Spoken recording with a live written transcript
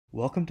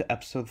Welcome to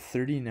episode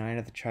 39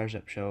 of the Charged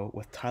Up Show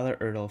with Tyler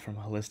Ertel from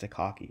Holistic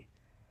Hockey.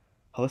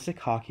 Holistic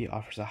Hockey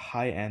offers a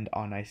high-end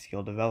on-ice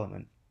skill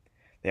development.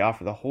 They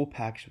offer the whole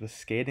package with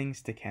skating,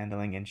 stick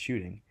handling, and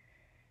shooting.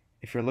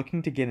 If you're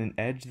looking to get an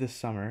edge this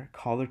summer,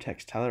 call or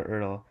text Tyler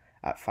Ertel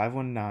at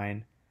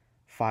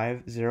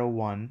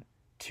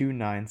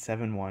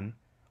 519-501-2971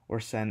 or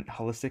send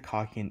Holistic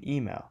Hockey an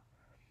email.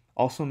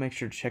 Also make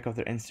sure to check out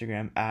their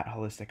Instagram at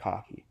Holistic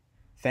Hockey.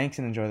 Thanks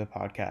and enjoy the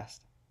podcast.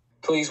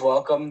 Please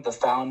welcome the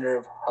founder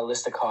of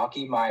Holistic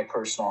Hockey, my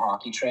personal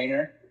hockey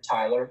trainer,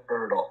 Tyler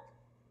Ertel.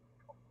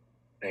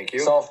 Thank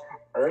you. So,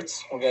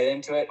 Ertz, we'll get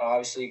into it.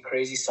 Obviously,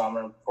 crazy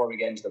summer. Before we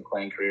get into the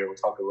playing career, we'll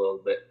talk a little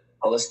bit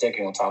holistic,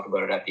 and we'll talk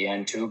about it at the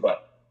end too.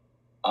 But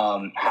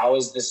how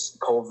has this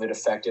COVID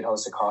affected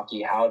Holistic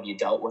Hockey? How have you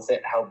dealt with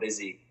it? How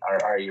busy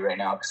are you right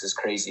now? Because it's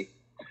crazy.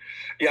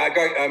 Yeah,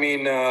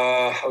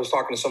 I was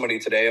talking to somebody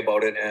today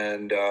about it,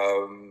 and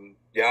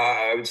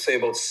I would say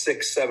about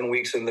 6-7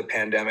 weeks in the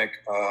pandemic,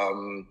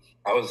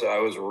 I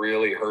was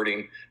really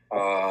hurting.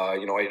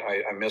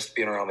 I missed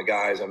being around the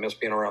guys. I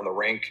missed being around the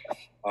rink.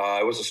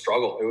 It was a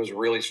struggle. It was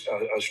really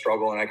a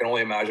struggle, and I can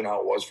only imagine how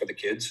it was for the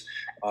kids.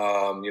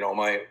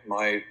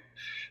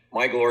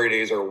 My glory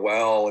days are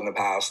well in the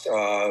past.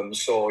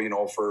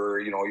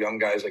 For young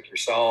guys like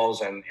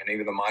yourselves and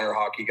even the minor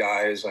hockey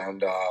guys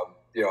and.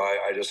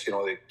 I just,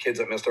 the kids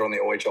that missed out on the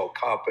OHL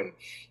Cup and,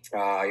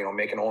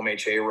 making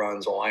OMHA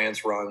runs,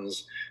 Alliance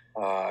runs,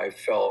 I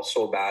felt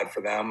so bad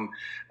for them.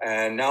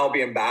 And now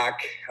being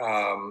back,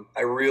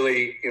 I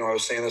really, I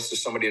was saying this to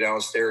somebody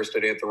downstairs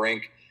today at the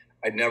rink.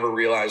 I'd never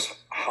realized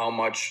how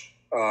much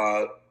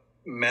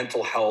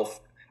mental health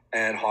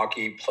and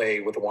hockey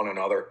play with one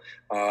another.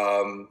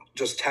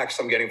 Just texts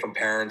I'm getting from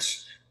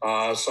parents.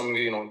 Some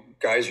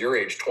guys your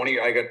age, 20.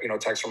 I got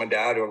text from a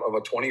dad of a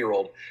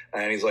 20-year-old,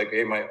 and he's like,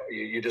 "Hey,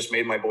 you just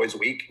made my boy's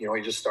week. He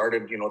just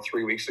started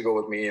 3 weeks ago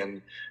with me,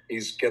 and he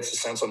gets a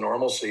sense of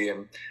normalcy."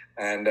 And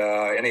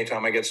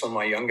anytime I get some of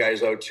my young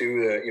guys out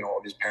too,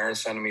 these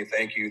parents sending me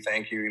thank you.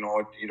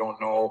 You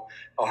don't know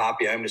how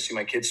happy I am to see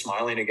my kids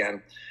smiling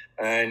again.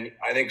 And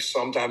I think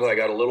sometimes I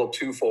got a little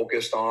too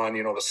focused on,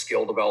 the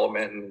skill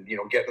development and,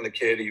 getting the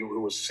kid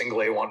who was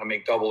single A wanting to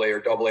make double A or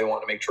double A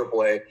wanting to make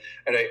triple A.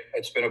 And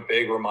it's been a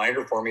big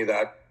reminder for me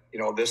that,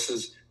 this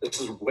is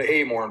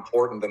way more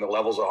important than the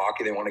levels of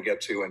hockey they want to get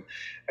to.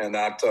 And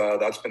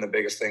that's been the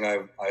biggest thing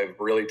I've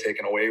really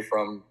taken away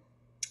from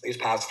these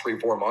past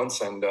 3-4 months.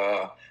 And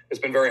it's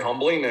been very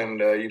humbling, and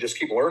you just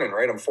keep learning,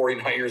 right? I'm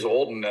 49 years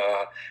old, and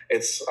I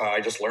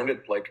just learned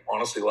it, like,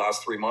 honestly, the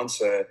last 3 months.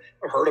 I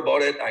heard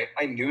about it.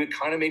 I knew it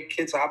kind of made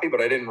kids happy,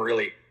 but I didn't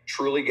really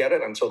truly get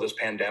it until this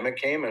pandemic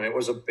came, and it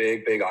was a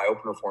big, big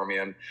eye-opener for me,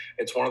 and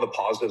it's one of the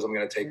positives I'm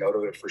going to take out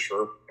of it for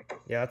sure.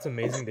 Yeah, that's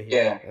amazing to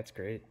hear. Yeah. That's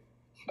great.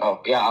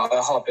 Oh, yeah,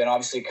 I'll hop in,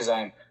 obviously, because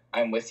I'm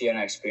with you, and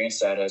I experienced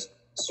that as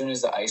soon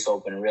as the ice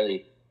opened,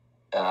 really.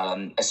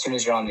 As soon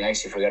as you're on the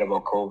ice, you forget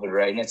about COVID,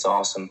 right? And it's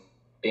awesome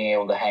being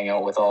able to hang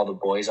out with all the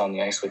boys on the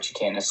ice, which you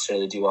can't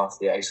necessarily do off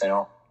the ice. I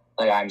know,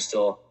 like, I'm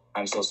still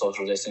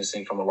social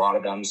distancing from a lot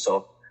of them.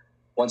 So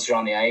once you're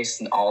on the ice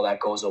and all that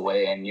goes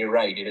away, and you're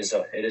right, it is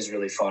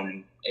really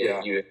fun,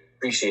 and you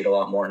appreciate a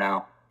lot more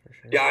now.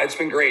 Yeah, it's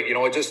been great.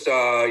 It just,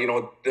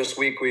 this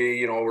week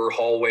we're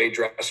hallway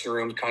dressing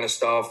room kind of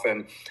stuff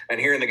and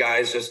hearing the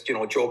guys just,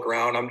 joke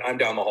around. I'm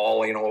down the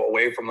hall,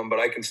 away from them, but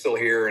I can still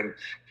hear and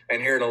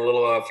hearing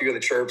a few of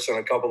the chirps and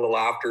a couple of the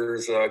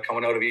laughters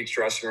coming out of each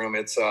dressing room.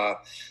 It's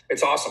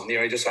awesome.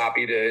 You're just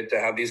happy to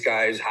have these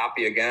guys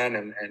happy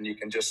again. And you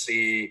can just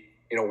see,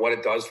 what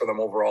it does for them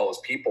overall as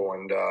people.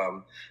 And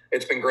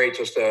it's been great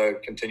just to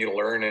continue to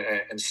learn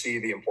and see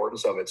the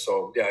importance of it.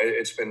 So yeah,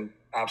 it's been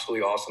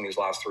absolutely awesome these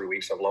last 3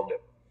 weeks. I've loved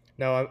it.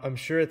 Now, I'm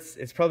sure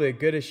it's probably a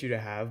good issue to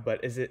have,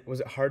 but was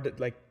it hard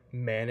to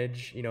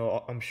manage?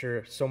 I'm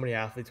sure so many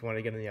athletes want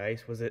to get on the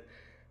ice. Was it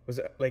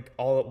like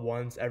all at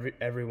once?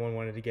 Everyone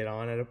wanted to get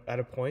on at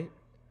a point.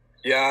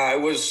 Yeah, it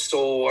was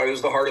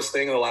the hardest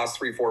thing in the last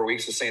 3-4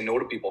 weeks is saying no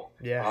to people.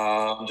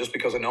 Yeah. Just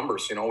because of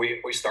numbers.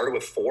 We started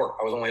with 4.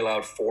 I was only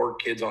allowed 4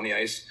 kids on the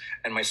ice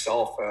and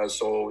myself.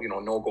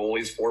 No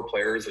goalies, 4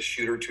 players, a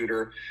shooter,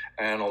 tutor,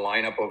 and a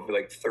lineup of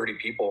like 30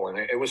 people. And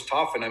it was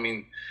tough. And I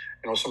mean,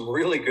 some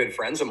really good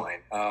friends of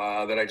mine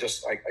that I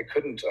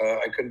couldn't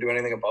do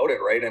anything about it.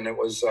 Right. And it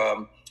was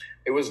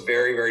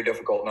very, very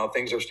difficult. Now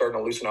things are starting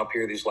to loosen up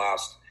here these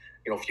last,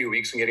 few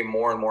weeks and getting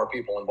more and more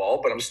people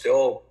involved, but I'm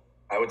still,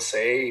 I would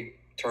say,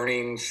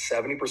 turning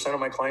 70% of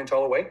my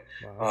clientele away.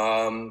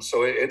 Wow.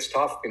 So it's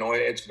tough.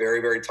 It's very,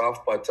 very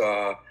tough, but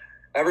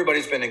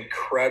everybody's been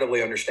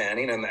incredibly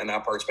understanding, and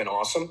that part's been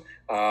awesome.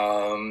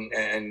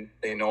 And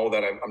they know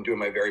that I'm doing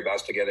my very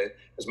best to get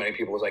as many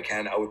people as I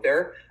can out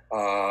there,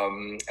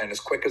 and as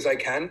quick as I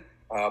can.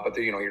 But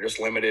you're just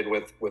limited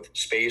with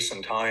space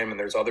and time, and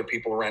there's other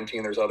people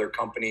renting, there's other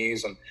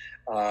companies. And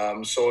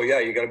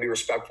you got to be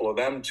respectful of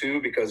them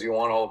too, because you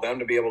want all of them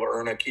to be able to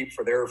earn a keep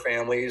for their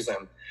families.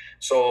 And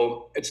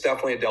so it's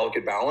definitely a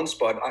delicate balance,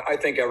 but I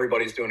think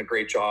everybody's doing a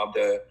great job.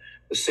 The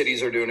the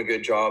cities are doing a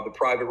good job, the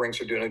private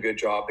rinks are doing a good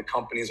job, the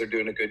companies are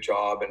doing a good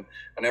job, and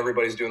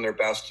everybody's doing their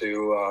best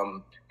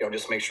to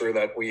just make sure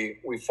that we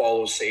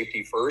follow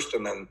safety first,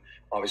 and then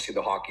obviously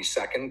the hockey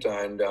second.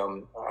 And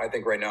I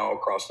think right now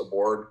across the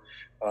board,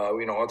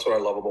 that's what I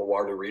love about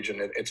Waterloo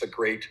Region. It's a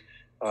great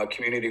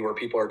community where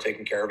people are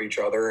taking care of each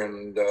other,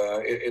 and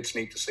it's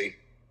neat to see.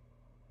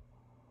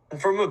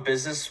 From a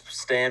business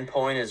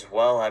standpoint as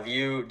well, do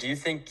you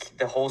think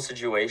the whole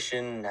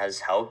situation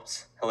has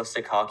helped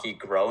holistic hockey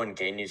grow and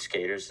gain new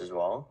skaters as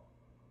well?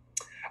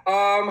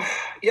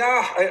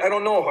 I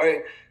don't know.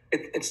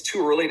 It's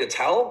too early to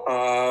tell.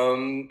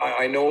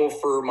 I know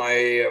for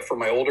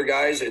my older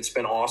guys, it's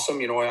been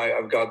awesome.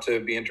 I've got to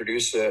be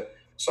introduced to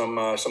some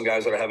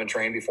guys that I haven't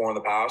trained before in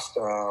the past,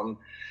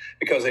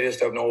 because they just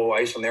have no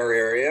ice in their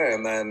area.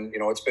 And then,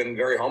 it's been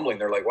very humbling.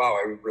 They're like, wow,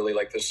 I really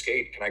like this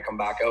skate. Can I come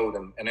back out?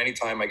 And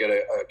anytime I get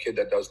a kid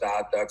that does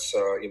that, that's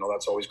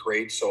always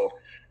great. So,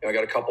 I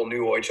got a couple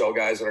new OHL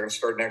guys that are going to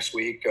start next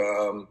week.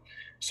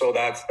 So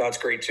that's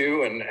great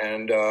too.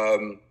 And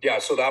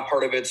so that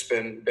part of it's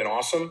been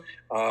awesome.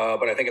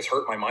 But I think it's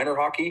hurt my minor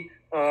hockey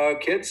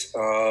kids.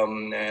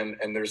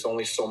 And there's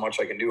only so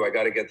much I can do. I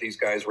got to get these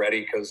guys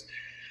ready, because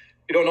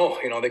you don't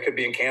know, they could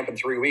be in camp in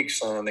 3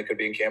 weeks, and they could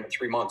be in camp in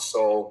 3 months.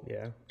 So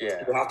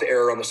we'll have to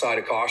err on the side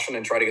of caution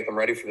and try to get them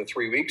ready for the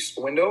 3 weeks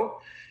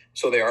window,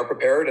 so they are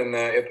prepared. And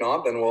if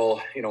not, then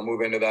we'll,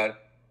 move into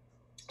that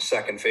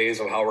second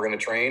phase of how we're going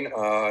to train.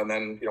 And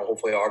then,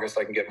 hopefully August,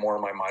 I can get more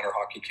of my minor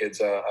hockey kids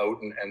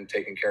out and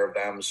taking care of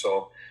them.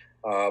 So,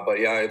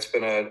 it's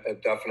been a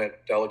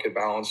definite delicate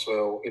balance.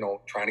 So,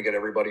 trying to get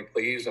everybody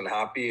pleased and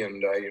happy,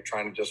 and you're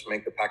trying to just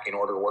make the pecking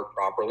order work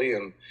properly.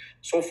 And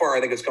so far, I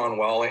think it's gone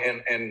well.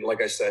 And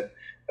like I said,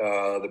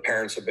 the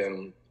parents have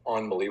been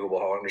unbelievable,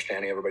 how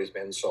understanding everybody's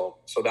been. So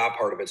that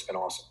part of it's been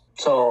awesome.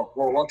 So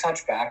we'll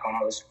touch back on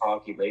holistic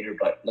hockey later,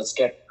 but let's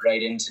get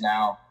right into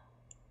now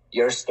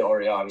your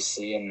story,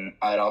 obviously. And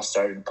it all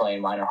started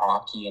playing minor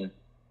hockey, and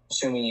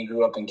assuming you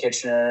grew up in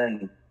Kitchener.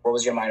 And what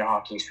was your minor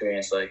hockey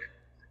experience like?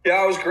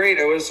 Yeah, it was great.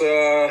 It was,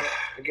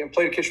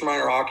 played Kitchener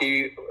minor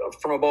hockey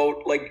from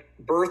about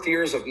birth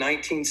years of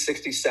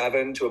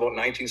 1967 to about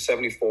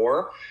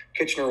 1974.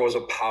 Kitchener was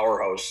a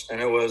powerhouse, and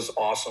it was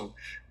awesome.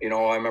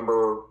 I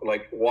remember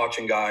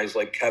watching guys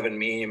like Kevin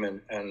Meem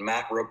and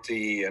Matt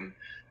Rupti and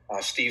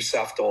Steve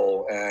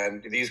Seftel,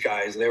 and these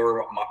guys, they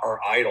were our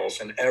idols,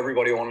 and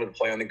everybody wanted to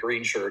play on the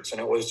green shirts. And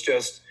it was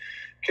just,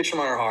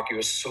 Kitchener minor hockey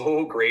was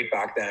so great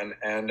back then,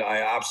 and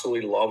I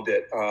absolutely loved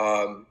it.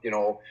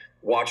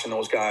 Watching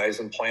those guys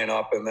and playing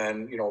up. And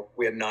then,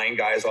 we had 9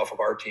 guys off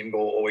of our team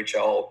go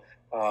OHL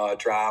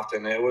draft.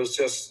 And it was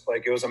just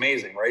it was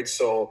amazing. Right.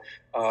 So,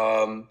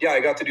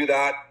 I got to do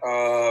that.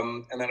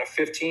 And then at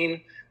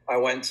 15, I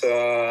went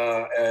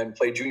and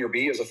played junior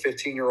B as a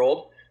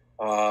 15-year-old.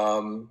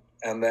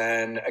 And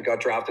then I got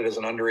drafted as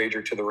an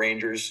underager to the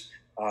Rangers,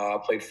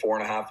 played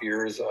 4.5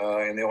 years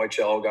in the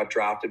OHL, got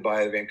drafted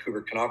by the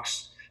Vancouver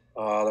Canucks,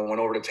 then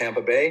went over to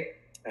Tampa Bay,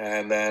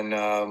 and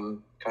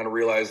then kind of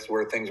realized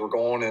where things were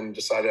going and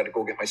decided I had to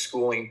go get my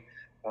schooling.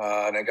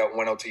 And I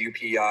went out to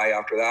UPEI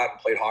after that and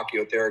played hockey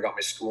out there. I got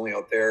my schooling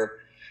out there.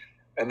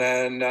 And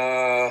then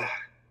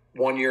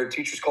 1 year at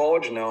Teachers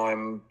College, and now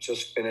I'm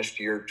just finished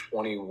year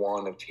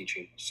 21 of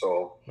teaching.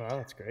 So wow,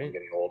 that's great. I'm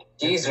getting old.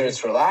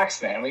 Jesus,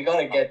 relax, man. We got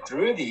to get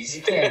through these.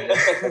 You can't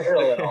just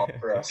hurl it all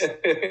for us.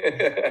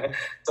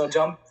 So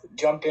jump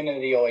into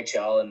the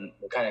OHL, and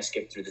we'll kind of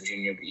skip through the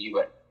junior B,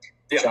 but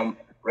jump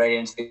right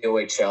into the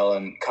OHL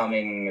and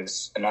coming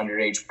as an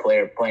underage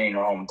player playing in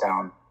your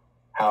hometown.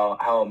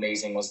 How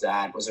amazing was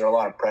that? Was there a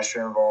lot of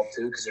pressure involved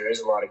too? Because there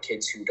is a lot of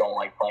kids who don't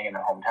like playing in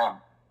their hometown.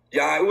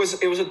 Yeah, it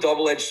was a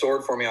double-edged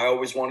sword for me. I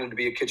always wanted to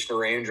be a Kitchener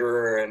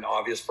Ranger, and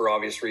for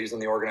obvious reason,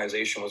 the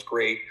organization was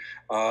great.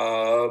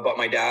 But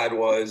my dad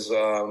was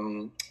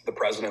the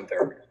president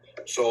there,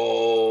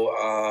 so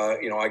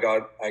I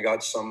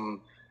got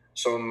some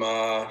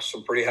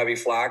pretty heavy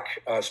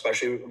flack.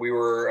 Especially we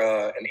were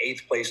an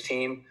 8th place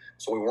team,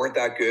 so we weren't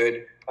that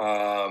good.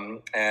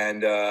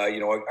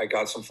 I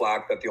got some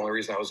flack that the only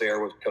reason I was there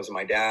was because of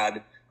my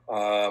dad.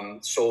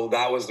 So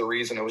that was the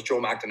reason. It was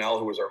Joe McDonnell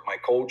who was my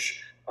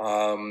coach.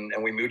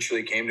 And we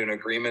mutually came to an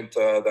agreement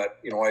that,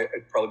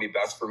 it'd probably be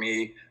best for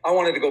me. I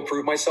wanted to go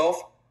prove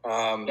myself.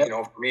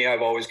 For me,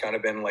 I've always kind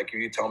of been like, if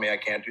you tell me I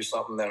can't do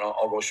something, then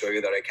I'll go show you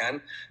that I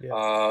can.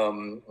 Yeah.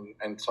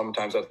 And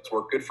sometimes that's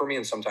worked good for me,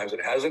 and sometimes it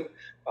hasn't.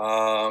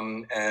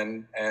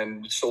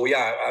 So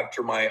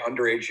after my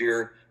underage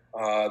year,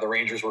 the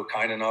Rangers were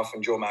kind enough,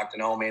 and Joe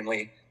McDonnell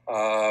mainly,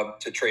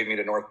 to trade me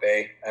to North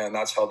Bay. And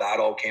that's how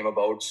that all came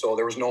about. So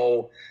there was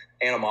no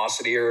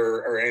animosity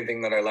or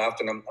anything that I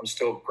left. And I'm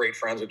still great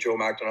friends with Joe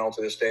McDonnell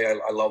to this day.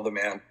 I love the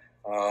man.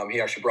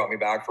 He actually brought me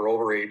back for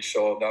overage.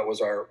 So that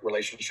was our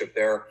relationship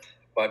there.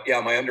 But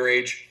yeah, my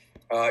underage,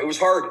 it was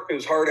hard. It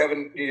was hard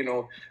having,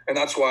 and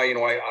that's why,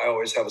 I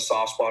always have a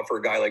soft spot for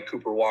a guy like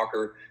Cooper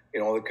Walker,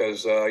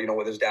 because,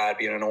 with his dad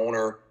being an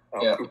owner,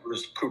 Yeah.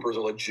 Cooper's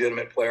a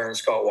legitimate player, and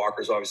Scott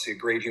Walker's obviously a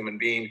great human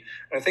being.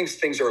 And I think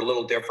things are a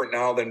little different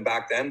now than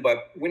back then,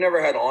 but we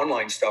never had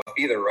online stuff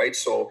either, right?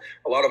 So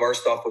a lot of our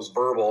stuff was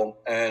verbal.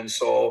 And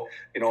so,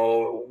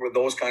 with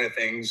those kind of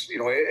things,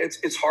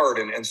 it's hard.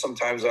 And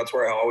sometimes that's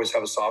where I always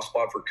have a soft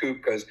spot for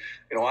Coop, because,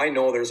 I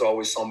know there's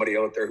always somebody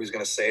out there who's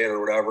going to say it or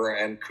whatever.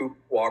 And Coop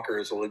Walker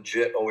is a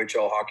legit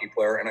OHL hockey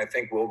player, and I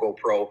think will go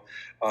pro.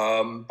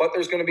 But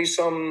there's going to be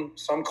some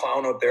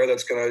clown out there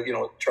that's going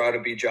to, try to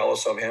be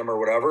jealous of him or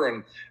whatever.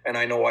 And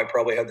I know I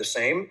probably had the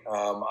same.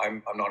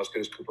 I'm not as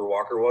good as Cooper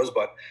Walker was,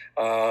 but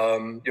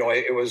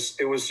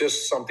it was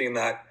just something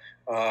that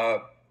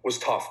was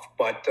tough.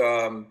 But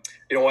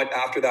you know what?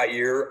 After that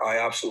year, I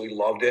absolutely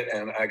loved it,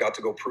 and I got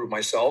to go prove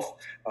myself,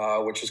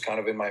 which is kind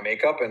of in my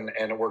makeup, and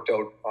it worked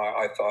out.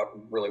 I thought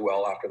really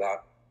well after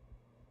that.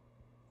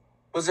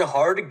 Was it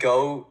hard to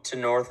go to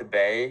North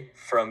Bay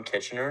from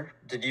Kitchener?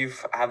 Did you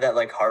have that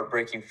like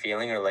heartbreaking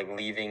feeling, or like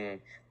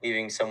leaving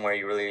somewhere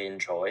you really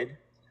enjoyed?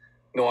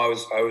 No,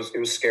 it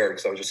was scared,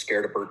 because I was just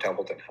scared of Bert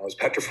Templeton. I was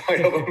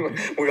petrified of him.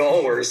 We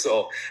all were.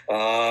 So,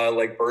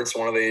 like, Bert's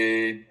one of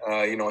the,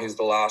 he's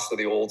the last of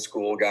the old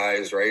school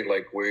guys, right?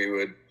 Like, we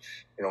would,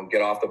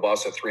 get off the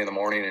bus at 3 a.m.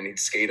 and he'd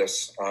skate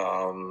us.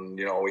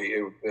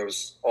 It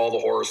was all the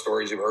horror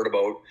stories you've heard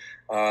about.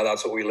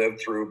 That's what we lived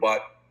through.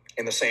 But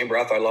in the same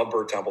breath, I love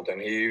Bert Templeton.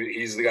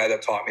 He's the guy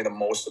that taught me the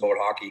most about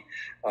hockey.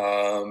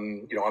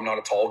 I'm not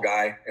a tall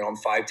guy. I'm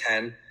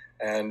 5'10".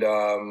 And,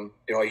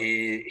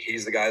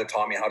 he's the guy that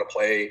taught me how to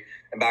play.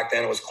 And back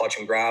then it was clutch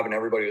and grab, and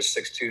everybody was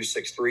 6'2",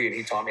 6'3", and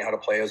he taught me how to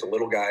play as a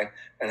little guy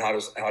and how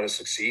to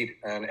succeed.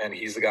 And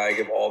he's the guy I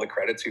give all the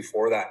credit to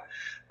for that.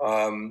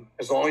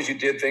 As long as you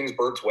did things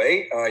Bert's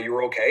way, you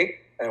were okay.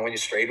 And when you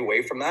strayed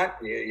away from that,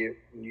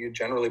 you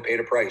generally paid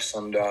a price.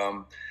 And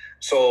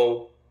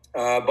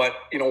but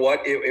you know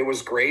what? It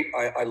was great.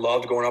 I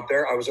loved going up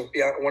there. I was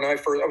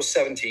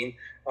 17.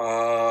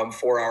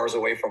 4 hours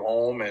away from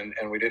home,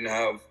 and we didn't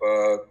have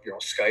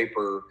Skype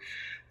or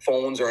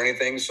phones or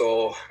anything,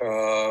 so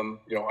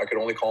I could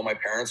only call my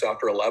parents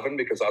after 11,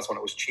 because that's when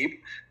it was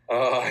cheap.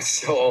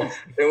 So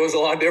it was a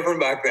lot different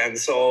back then.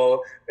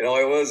 So it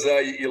was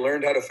you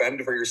learned how to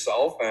fend for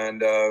yourself, and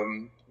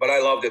but I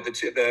loved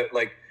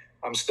it.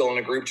 I'm still in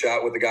a group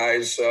chat with the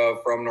guys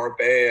from North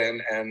Bay,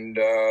 and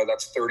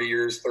that's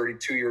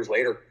 32 years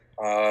later.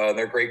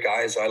 They're great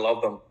guys. I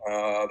love them.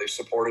 They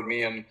supported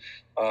me in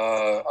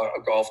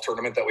a golf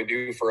tournament that we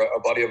do for a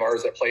buddy of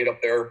ours that played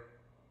up there,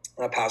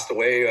 passed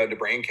away to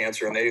brain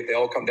cancer, and they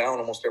all come down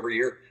almost every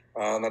year.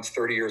 And that's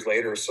 30 years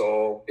later.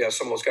 So yeah,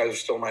 some of those guys are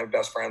still my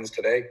best friends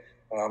today.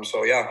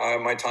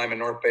 My time in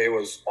North Bay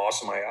was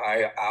awesome.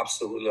 I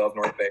absolutely love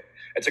North Bay.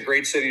 It's a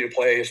great city to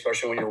play,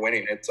 especially when you're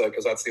winning. It's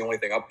because that's the only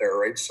thing up there,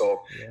 right?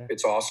 So yeah.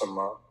 It's awesome.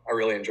 I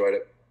really enjoyed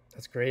it.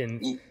 That's great,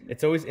 and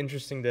it's always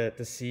interesting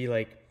to see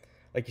like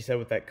you said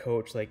with that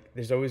coach. Like,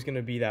 there's always going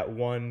to be that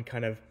one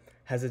kind of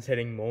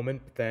hesitating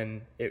moment, but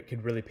then it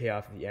could really pay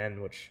off at the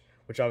end, which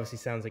obviously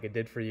sounds like it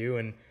did for you,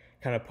 and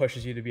kind of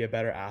pushes you to be a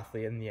better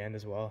athlete in the end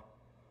as well.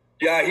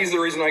 Yeah, he's the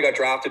reason I got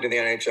drafted in the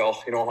NHL.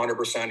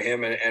 100%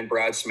 him and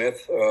Brad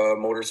Smith,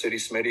 Motor City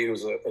Smitty,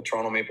 who's a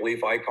Toronto Maple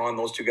Leaf icon.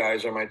 Those two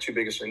guys are my two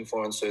biggest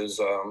influences.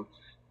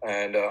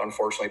 And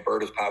unfortunately,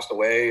 Bert has passed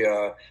away,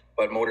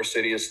 but Motor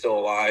City is still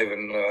alive,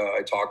 and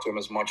I talk to him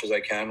as much as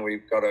I can.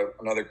 We've got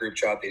another group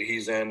chat that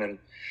he's in, and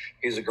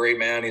he's a great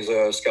man. He's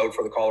a scout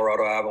for the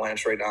Colorado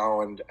Avalanche right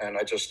now, and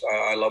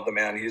I love the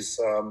man. He's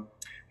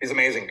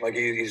amazing. Like,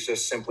 he's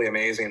just simply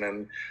amazing,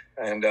 and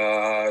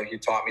he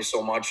taught me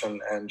so much,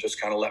 and just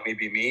kind of let me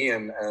be me,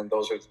 and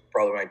those are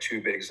probably my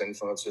two biggest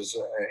influences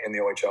in the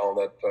OHL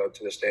that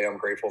to this day I'm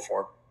grateful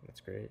for. That's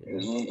great.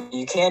 Yeah.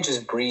 You can't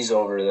just breeze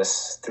over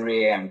this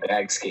 3 a.m.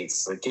 bag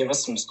skates. Like, give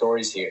us some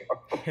stories here.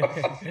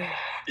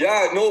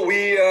 Yeah, no,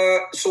 we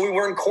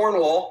were in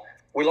Cornwall.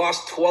 We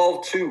lost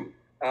 12-2.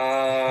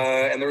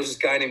 And there was this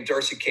guy named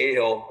Darcy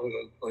Cahill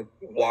who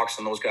walks,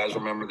 and those guys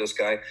remember this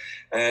guy.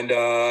 And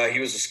he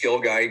was a skill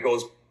guy. He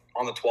goes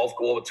on the 12th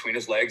goal between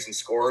his legs and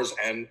scores.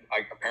 And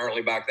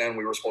apparently back then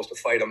we were supposed to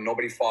fight him.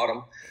 Nobody fought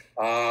him.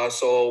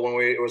 So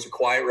it was a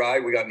quiet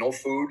ride. We got no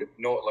food.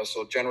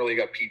 So generally you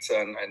got pizza,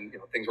 and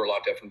things were a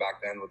lot different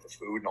back then with the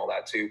food and all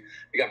that too.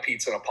 We got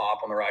pizza and a pop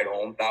on the ride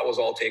home. That was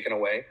all taken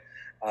away.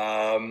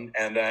 And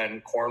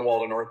then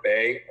Cornwall to North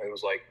Bay, it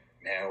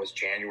was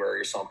January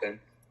or something.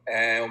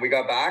 And we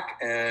got back,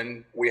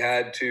 and we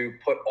had to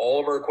put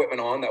all of our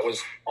equipment on that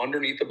was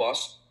underneath the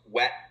bus,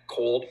 wet,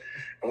 cold.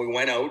 And we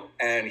went out,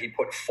 and he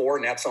put 4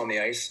 nets on the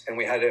ice, and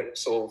we had to.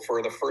 So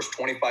for the first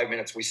 25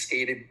 minutes, we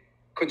skated,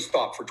 couldn't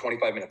stop for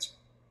 25 minutes,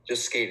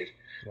 just skated.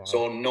 Wow.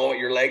 So no,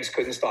 your legs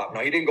couldn't stop.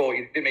 Now he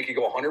didn't make you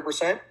go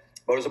 100%,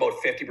 but it was about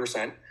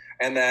 50%.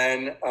 And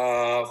then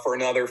for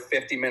another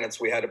 50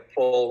 minutes, we had to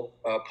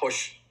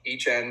push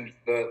each end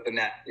the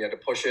net. You had to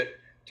push it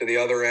to the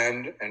other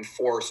end, and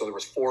 4. So there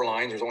was 4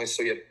 lines.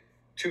 So you had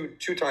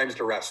two times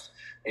to rest.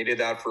 And he did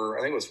that for,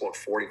 I think it was about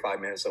 45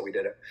 minutes that we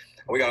did it.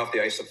 And we got off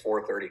the ice at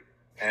 4:30,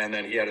 and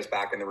then he had us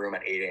back in the room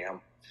at 8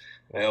 a.m.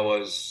 And it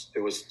was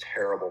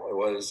terrible. It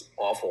was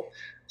awful.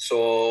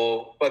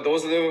 So, but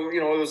those are the,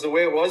 it was the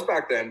way it was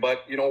back then.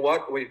 But you know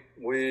what? We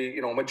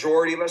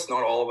majority of us,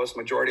 not all of us,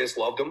 majority of us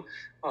loved him.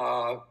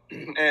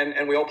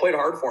 And we all played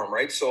hard for him,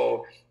 right?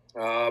 So,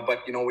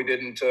 but we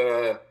didn't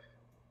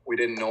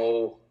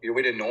know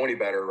any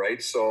better,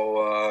 right?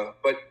 So,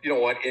 but you know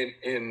what?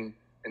 In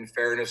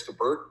fairness to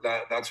Bert,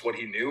 that's what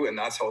he knew, and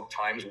that's how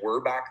times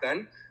were back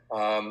then.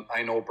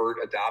 I know Bert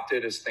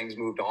adapted as things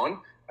moved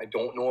on. I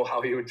don't know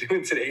how he would do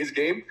in today's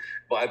game,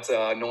 but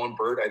knowing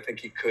Bert, I think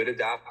he could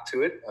adapt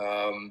to it.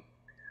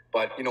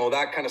 But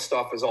that kind of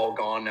stuff is all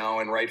gone now,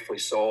 and rightfully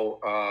so.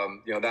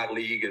 That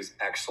league is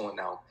excellent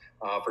now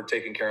for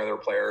taking care of their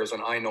players,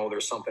 and I know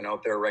there's something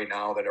out there right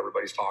now that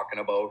everybody's talking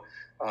about,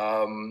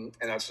 and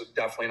that's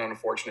definitely an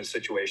unfortunate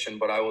situation.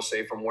 But I will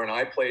say, from when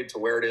I played to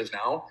where it is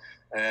now,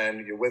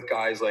 and with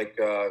guys like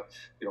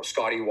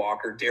Scotty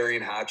Walker,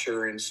 Darian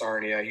Hatcher in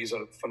Sarnia, he's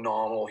a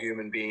phenomenal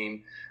human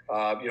being.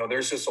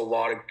 There's just a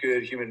lot of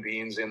good human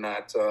beings in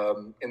that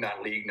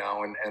league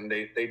now, and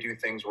they do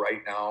things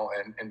right now.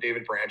 And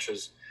David Branch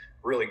is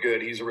really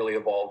good. He's really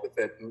evolved with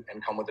it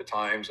and come with the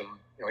times. And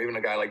even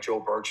a guy like Joe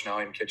Birch now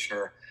in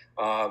Kitchener,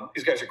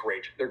 these guys are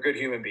great. They're good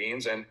human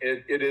beings, and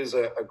it is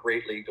a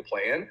great league to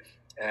play in.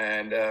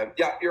 And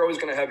you're always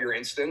going to have your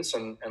incidents,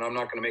 and I'm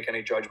not going to make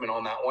any judgment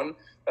on that one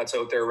that's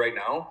out there right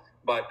now.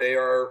 But they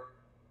are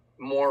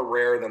more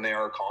rare than they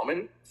are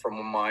common,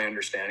 from my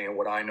understanding and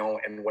what I know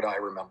and what I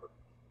remember.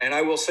 And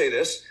I will say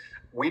this: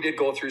 we did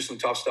go through some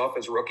tough stuff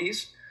as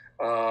rookies.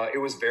 It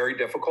was very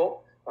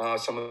difficult.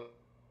 Some of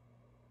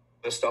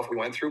the stuff we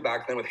went through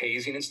back then with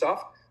hazing and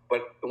stuff.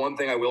 But the one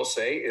thing I will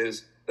say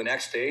is, the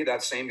next day,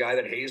 that same guy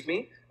that hazed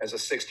me as a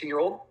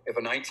 16-year-old, if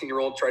a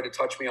 19-year-old tried to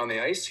touch me on the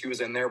ice, he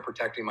was in there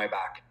protecting my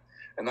back.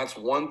 And that's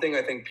one thing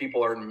I think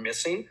people are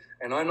missing.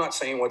 And I'm not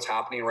saying what's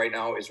happening right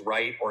now is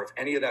right, or if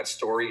any of that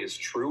story is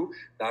true,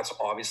 that's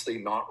obviously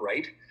not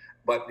right.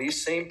 But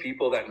these same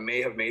people that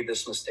may have made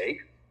this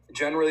mistake,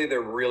 generally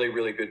they're really,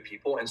 really good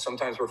people. And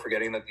sometimes we're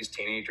forgetting that these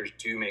teenagers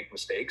do make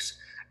mistakes,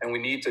 and we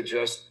need to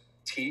just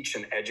teach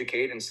and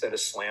educate instead of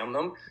slam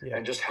them,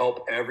 and just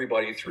help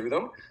everybody through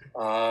them.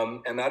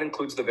 And that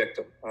includes the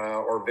victim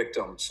or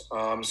victims.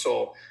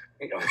 So,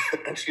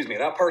 excuse me,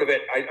 that part of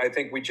it, I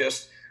think we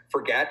just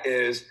forget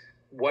is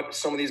what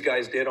some of these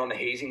guys did on the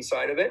hazing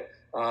side of it.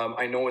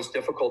 I know it's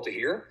difficult to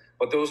hear,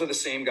 but those are the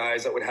same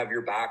guys that would have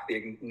your back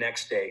the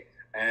next day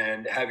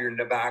and have your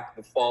back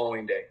the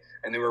following day.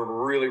 And they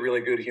were really,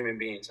 really good human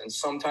beings. And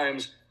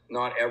sometimes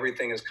not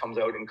everything comes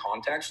out in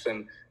context.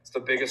 And it's the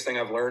biggest thing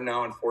I've learned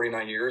now in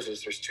 49 years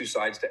is there's two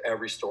sides to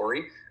every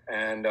story.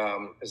 And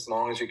as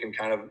long as you can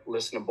kind of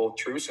listen to both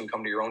truths and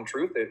come to your own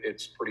truth,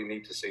 it's pretty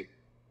neat to see.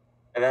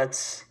 And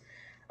that's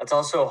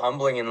also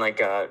humbling, and like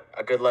a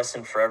good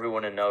lesson for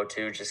everyone to know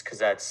too, just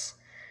because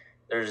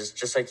there's,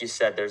 just like you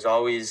said, there's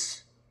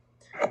always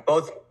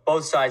both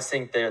sides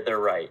think they're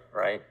right.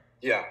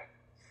 Yeah.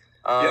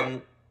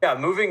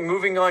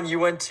 Moving on, you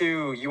went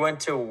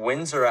to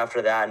Windsor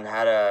after that and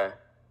had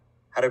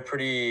a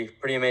pretty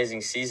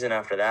amazing season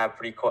after that.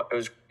 It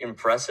was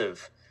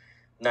impressive.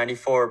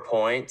 94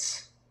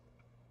 points.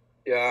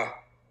 Yeah.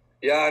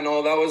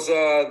 No, that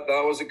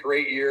was a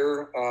great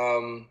year.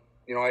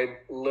 I had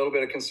a little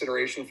bit of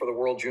consideration for the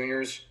World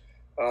Juniors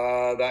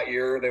that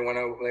year. They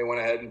went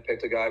ahead and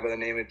picked a guy by the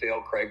name of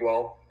Dale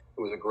Craigwell,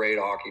 who was a great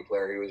hockey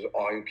player.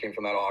 He came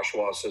from that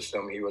Oshawa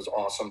system. He was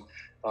awesome.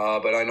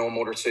 But I know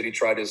Motor City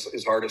tried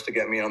his hardest to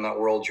get me on that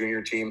World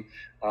Junior team,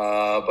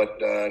 but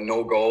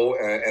no go.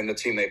 And the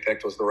team they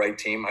picked was the right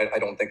team. I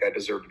don't think I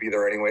deserved to be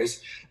there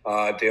anyways.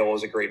 Dale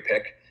was a great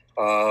pick.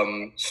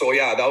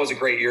 That was a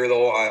great year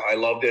though. I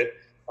loved it.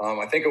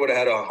 I think I would have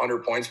had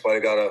 100 points, but I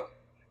got a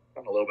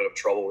little bit of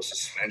trouble with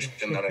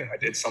suspension that I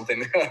did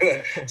something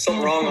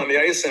wrong on the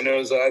ice, and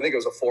I think it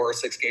was a 4 or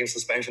 6 game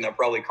suspension that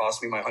probably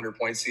cost me my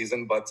 100-point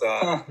season. But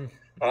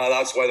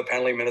that's why the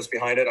penalty minutes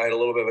behind it. I had a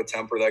little bit of a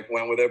temper that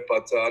went with it,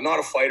 but not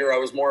a fighter. I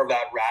was more of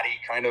that ratty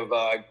kind of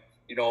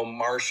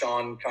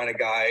Marchand kind of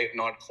guy,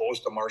 not close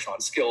to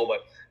Marchand's skill,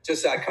 but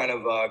just that kind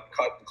of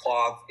cut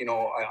cloth.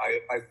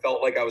 I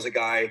felt like I was a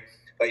guy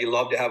that you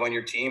love to have on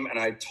your team, and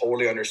I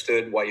totally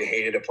understood why you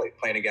hated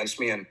playing against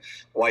me and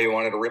why you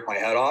wanted to rip my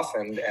head off,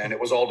 and it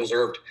was all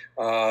deserved.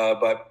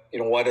 But you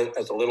know what?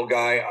 As a little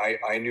guy,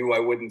 I knew I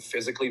wouldn't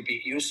physically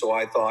beat you, so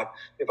I thought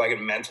if I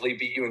could mentally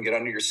beat you and get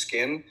under your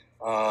skin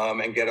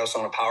and get us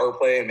on a power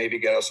play and maybe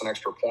get us an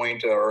extra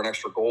point or an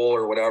extra goal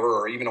or whatever,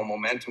 or even a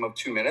momentum of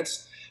 2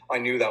 minutes, I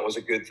knew that was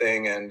a good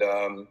thing. And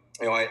I'm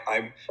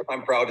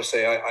proud to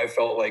say I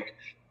felt like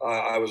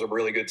I was a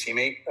really good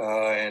teammate,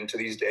 and to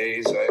these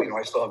days,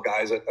 I still have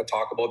guys that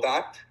talk about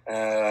that,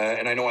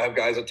 and I know I have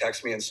guys that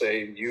text me and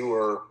say you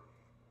were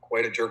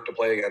quite a jerk to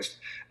play against,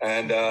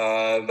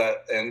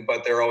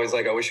 but they're always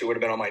like, I wish you would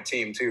have been on my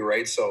team too,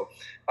 right? So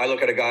I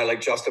look at a guy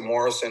like Justin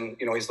Morris, and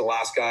he's the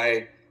last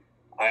guy.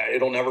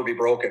 It'll never be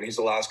broken. He's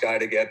the last guy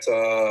to get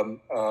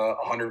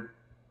 100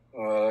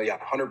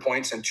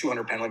 points and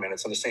 200 penalty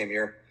minutes in the same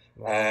year.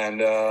 And,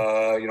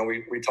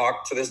 we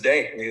talked to this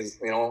day. He's,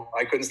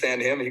 I couldn't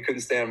stand him. He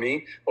couldn't stand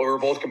me. But we were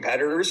both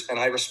competitors, and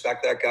I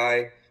respect that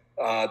guy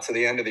to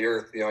the end of the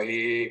earth.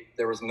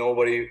 There was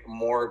nobody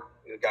more.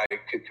 The guy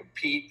could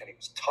compete, and he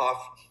was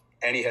tough,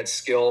 and he had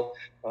skill.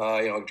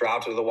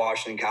 Drafted to the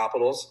Washington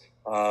Capitals.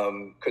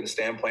 Couldn't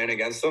stand playing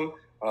against them.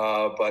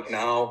 But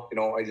now,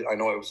 I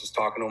know I was just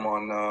talking to him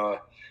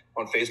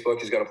on Facebook.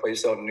 He's got a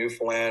place out in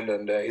Newfoundland,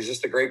 and he's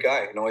just a great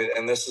guy.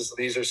 And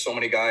these are so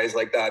many guys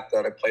like that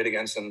I played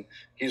against, and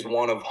he's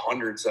one of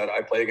hundreds that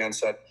I played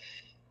against that.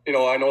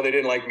 I know they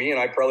didn't like me, and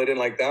I probably didn't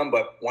like them,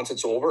 but once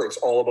it's over, it's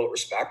all about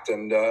respect.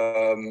 And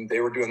they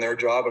were doing their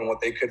job and what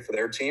they could for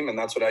their team, and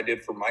that's what I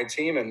did for my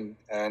team.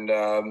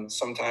 And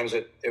sometimes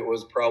it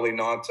was probably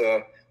not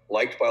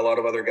liked by a lot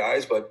of other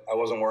guys, but I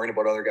wasn't worrying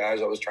about other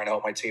guys. I was trying to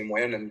help my team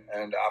win,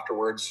 and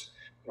afterwards,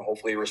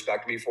 hopefully you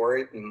respect me for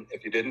it. And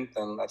if you didn't,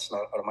 then that's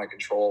not out of my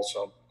control.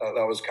 So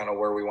that was kind of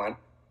where we went.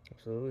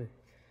 Absolutely.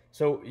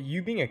 So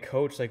you being a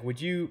coach, like,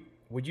 would you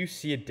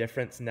see a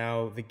difference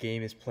now the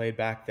game is played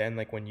back then,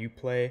 like when you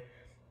play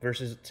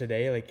versus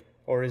today, like,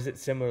 or is it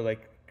similar,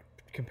 like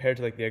compared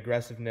to like the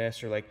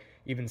aggressiveness or like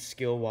even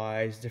skill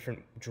wise,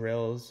 different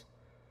drills?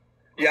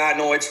 Yeah,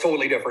 no, it's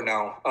totally different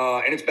now.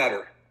 And it's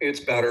better. It's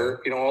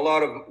better. A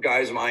lot of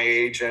guys my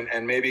age,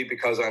 and maybe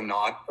because I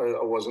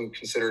wasn't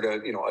considered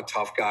a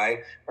tough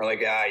guy, are like,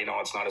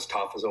 it's not as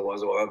tough as it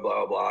was, blah,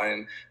 blah, blah.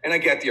 And I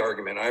get the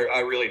argument.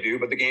 I really do.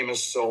 But the game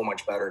is so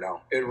much better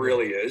now. It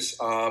really is.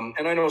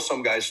 And I know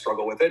some guys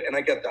struggle with it, and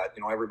I get that.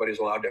 Everybody's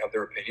allowed to have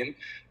their opinion.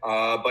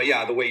 But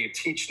yeah, the way you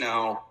teach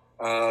now,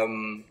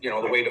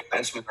 the way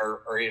defensemen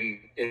are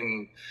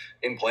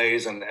in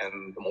plays and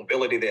the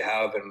mobility they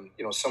have. And,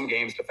 some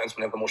games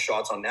defensemen have the most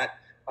shots on net.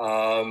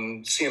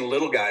 Seeing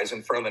little guys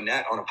in front of the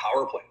net on a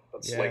power play.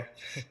 That's like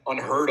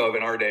unheard of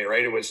in our day,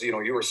 right? It was, you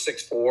were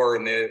 6'4"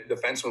 and the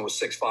defenseman was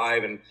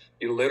 6'5", and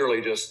you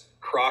literally just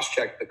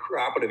cross-check the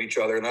crap out of each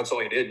other, and that's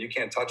all you did. You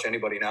can't touch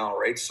anybody now,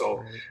 right?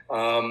 So,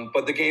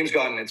 but the game's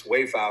it's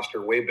way faster,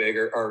 way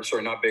bigger, or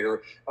sorry, not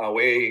bigger,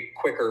 way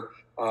quicker,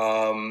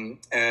 and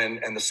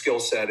the skill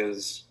set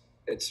it's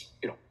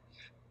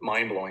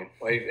mind-blowing.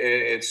 Right?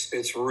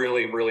 It's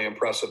really, really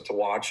impressive to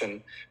watch.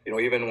 And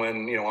even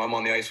when I'm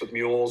on the ice with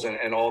Mules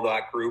and all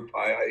that group,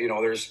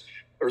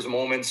 there's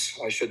moments,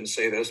 I shouldn't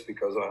say this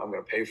because I'm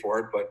going to pay for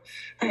it, but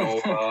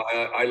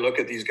I look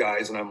at these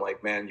guys and I'm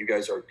like, man, you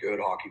guys are good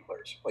hockey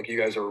players. Like, you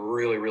guys are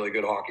really, really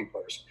good hockey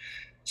players.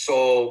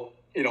 So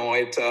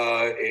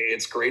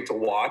it's great to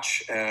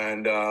watch,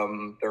 and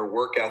their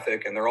work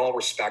ethic, and they're all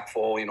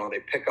respectful. They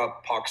pick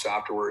up pucks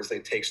afterwards. They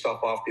take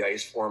stuff off the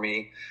ice for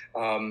me.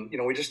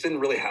 We just didn't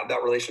really have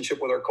that relationship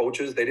with our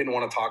coaches. They didn't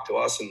want to talk to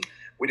us, and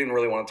we didn't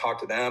really want to talk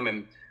to them.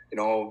 And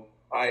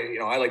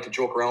I like to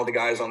joke around with the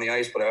guys on the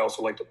ice, but I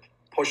also like to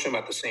push them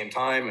at the same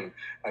time, and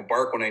I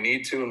bark when I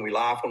need to, and we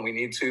laugh when we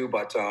need to.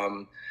 But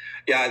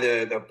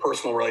the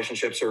personal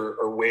relationships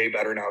are way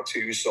better now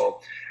too.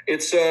 So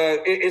it's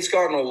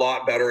gotten a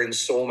lot better in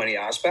so many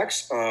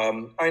aspects.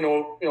 I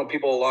know, a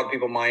lot of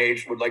people my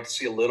age would like to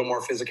see a little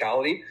more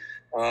physicality.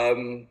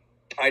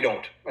 I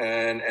don't.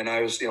 And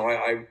I was,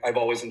 I've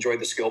always enjoyed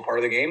the skill part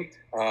of the game.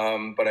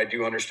 But I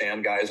do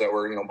understand guys that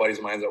were, buddies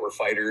of mine that were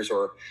fighters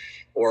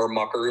or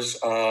muckers.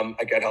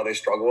 I get how they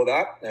struggle with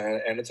that,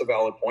 and it's a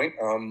valid point.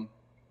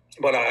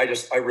 But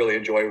I really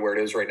enjoy where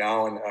it is right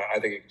now, and I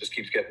think it just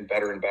keeps getting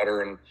better and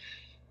better. And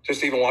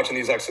just even watching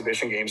these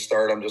exhibition games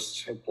start,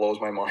 it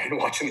blows my mind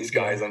watching these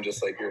guys. I'm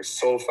just like, you're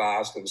so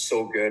fast and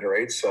so good,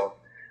 right? So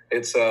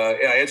it's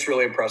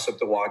really impressive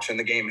to watch, and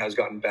the game has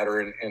gotten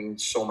better in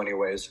so many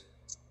ways.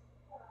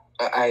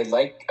 I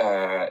like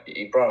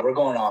we're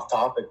going off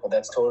topic, but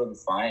that's totally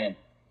fine.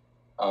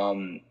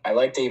 I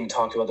like to even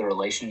talk about the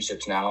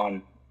relationships now,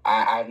 and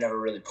I've never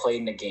really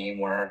played in a game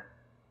where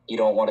you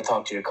don't want to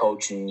talk to your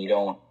coach and you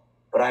don't.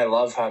 But I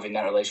love having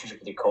that relationship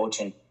with your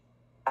coach, and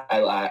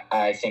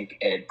I think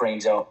it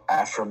brings out,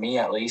 for me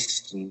at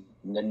least, and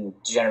the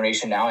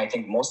generation now, I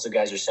think most of the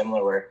guys are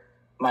similar, where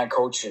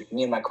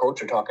me and my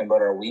coach are talking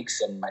about our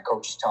weeks, and my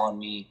coach is telling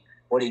me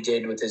what he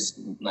did with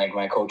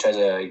my coach has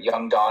a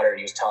young daughter, and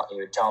he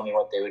would tell me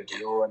what they would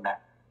do, and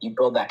you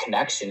build that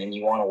connection, and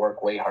you want to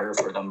work way harder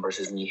for them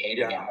versus when you hate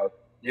it.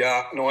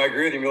 Yeah, no, I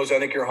agree with you, Mules. I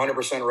think you're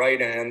 100%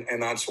 right,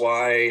 and that's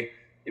why,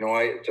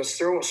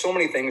 so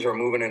many things are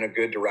moving in a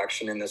good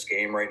direction in this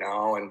game right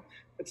now, and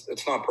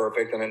it's not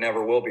perfect, and it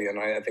never will be, and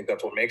I think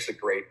that's what makes it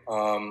great.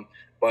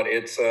 But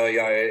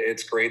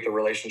it's great, the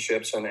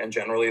relationships, and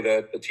generally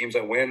the teams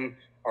that win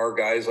are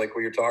guys like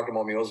what you're talking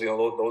about, Mules.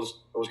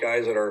 Those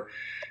guys that are,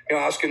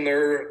 asking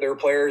their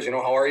players,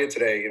 how are you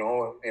today?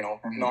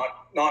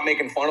 Not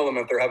making fun of them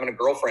if they're having a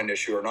girlfriend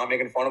issue, or not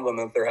making fun of them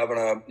if they're having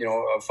a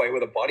fight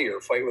with a buddy, or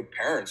a fight with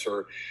parents,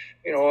 or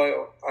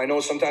I know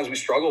sometimes we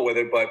struggle with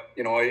it, but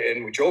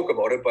and we joke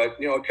about it, but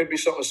it could be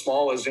something as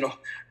small as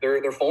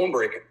their phone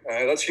breaking.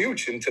 That's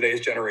huge in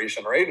today's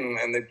generation, right?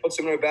 And it puts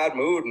them in a bad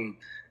mood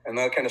and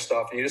that kind of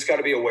stuff. And you just got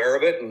to be aware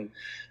of it and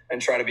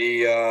try to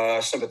be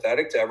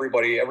sympathetic to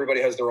everybody.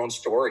 Everybody has their own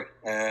story,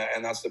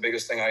 and that's the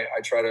biggest thing I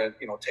try to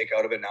take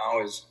out of it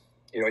now is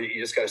you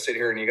just got to sit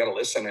here and you got to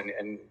listen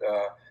and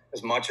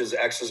as much as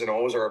X's and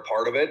O's are a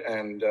part of it,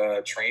 and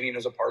training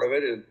is a part of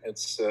it,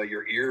 it's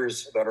your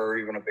ears that are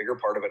even a bigger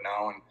part of it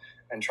now,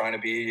 and trying to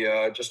be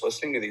just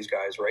listening to these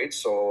guys, right?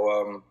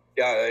 So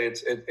yeah,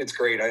 it's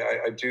great.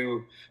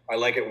 I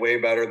like it way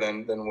better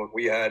than what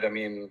we had. I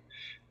mean,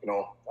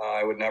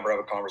 I would never have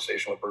a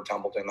conversation with Bert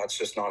Templeton. That's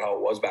just not how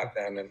it was back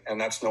then, and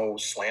that's no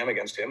slam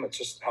against him. It's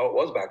just how it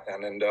was back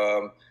then.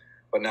 And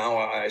but now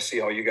I see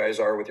how you guys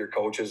are with your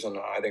coaches, and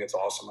I think it's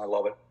awesome. I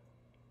love it.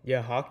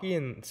 Yeah, hockey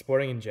and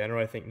sporting in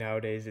general, I think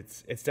nowadays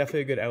it's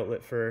definitely a good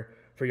outlet for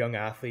young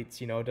athletes,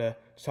 to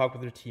talk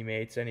with their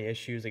teammates, any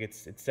issues. Like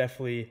it's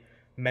definitely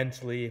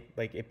mentally,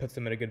 like it puts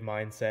them in a good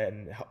mindset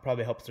and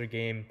probably helps their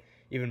game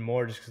even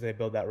more just because they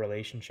build that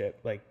relationship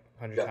like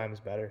 100 times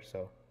better.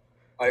 So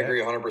I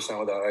agree 100%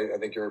 with that. I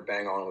think you're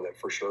bang on with it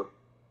for sure.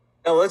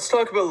 Now let's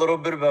talk a little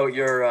bit about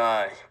your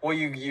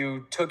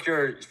you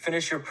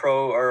finished your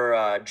pro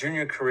or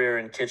junior career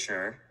in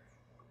Kitchener,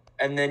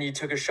 and then you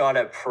took a shot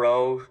at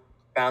pro,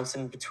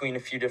 bouncing between a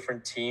few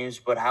different teams.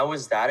 But how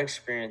was that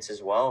experience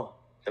as well?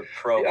 The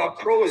pro. Yeah,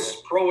 pro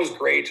was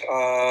great.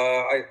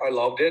 I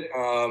loved it.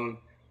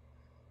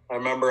 I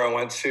remember I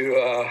went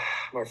to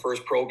my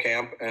first pro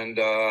camp, and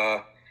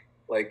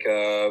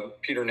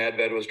Peter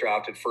Nedved was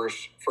drafted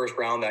first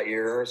round that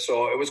year.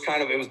 So it was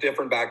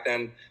different back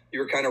then. You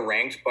were kind of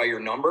ranked by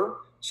your number.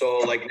 So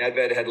like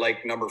Nedved had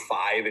like number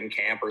 5 in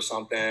camp or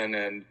something,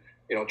 and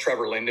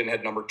Trevor Linden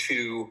had number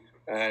 2.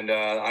 And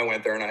I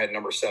went there and I had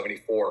number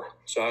 74.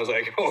 So I was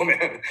like, oh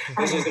man,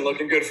 this isn't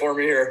looking good for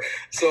me here.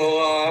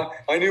 So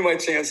I knew my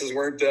chances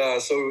weren't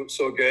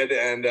so good.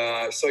 And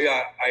so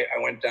yeah,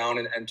 I went down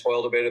and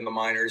toiled a bit in the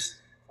minors.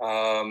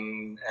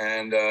 And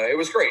it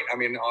was great. I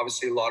mean,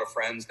 obviously a lot of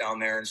friends down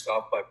there and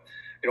stuff, but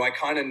I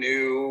kind of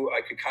knew, I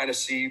could kind of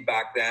see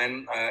back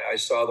then, I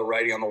saw the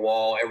writing on the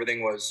wall.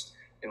 Everything was,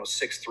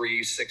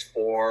 6'3",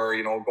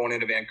 6'4", going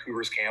into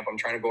Vancouver's camp. I'm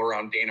trying to go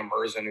around Dana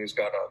Merzen, who's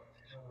got a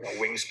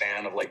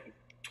wingspan of like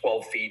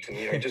 12 feet,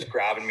 and just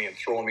grabbing me and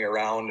throwing me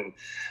around. And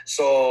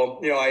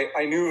so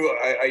I knew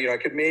I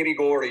could maybe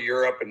go over to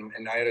Europe,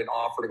 and I had an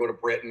offer to go to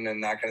Britain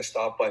and that kind of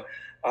stuff, but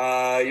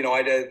I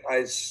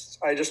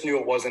just knew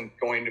it wasn't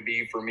going to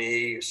be for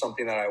me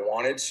something that I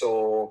wanted.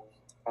 So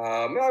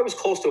I was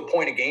close to a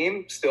point a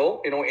game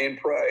still, in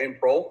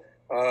pro,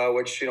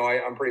 which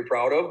I'm pretty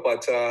proud of,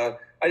 but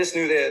I just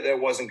knew that it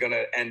wasn't going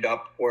to end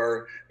up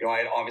where I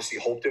had obviously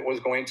hoped it was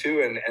going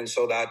to, and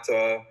so that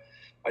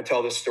I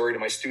tell this story to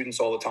my students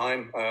all the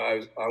time.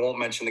 I won't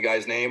mention the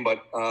guy's name,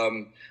 but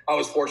I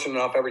was fortunate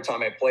enough every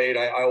time I played,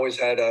 I always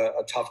had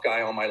a tough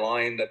guy on my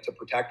line to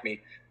protect me.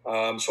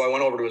 So I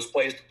went over to his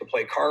place to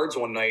play cards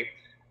one night,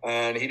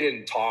 and he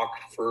didn't talk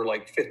for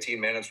like 15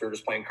 minutes. We were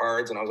just playing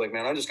cards, and I was like,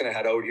 man, I'm just going to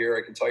head out here.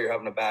 I can tell you're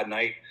having a bad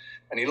night.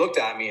 And he looked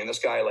at me, and this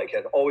guy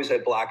had always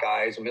had black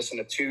eyes and missing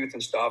a tooth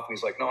and stuff. And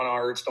he's like, no,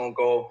 Ertz, don't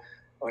go.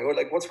 I'm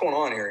like, what's going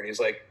on here? And he's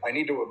like, I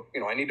need to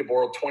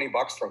borrow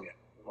 $20 from you.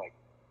 I'm like,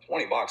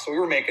 $20. So we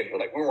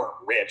weren't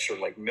rich or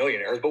like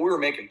millionaires, but we were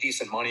making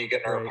decent money,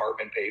 getting our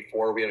apartment paid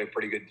for. We had a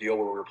pretty good deal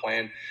where we were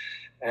playing.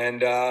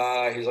 And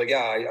he's like,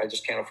 yeah, I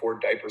just can't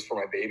afford diapers for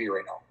my baby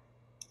right now.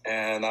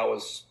 And that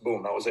was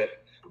it.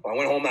 I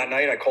went home that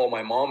night. I called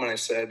my mom and I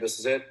said, this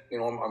is it.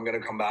 I'm going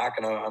to come back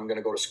and I'm going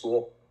to go to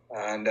school.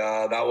 And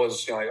that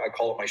was, I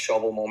call it my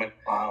shovel moment.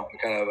 Wow.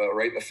 Kind of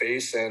right in the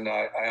face. And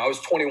I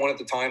was 21 at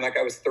the time. That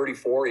guy was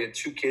 34. He had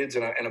 2 kids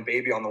and a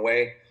baby on the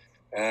way.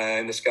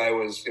 And this guy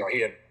was,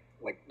 he had,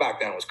 back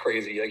then it was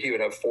crazy. He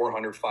would have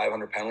 400,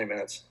 500 penalty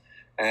minutes.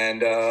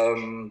 And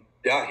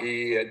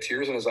he had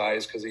tears in his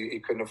eyes because he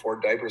couldn't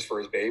afford diapers for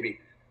his baby.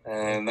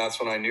 And that's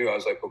when I knew. I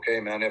was like, okay,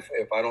 man, if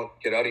I don't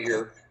get out of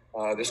here,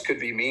 this could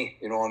be me,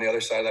 on the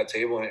other side of that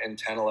table in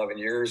 10, 11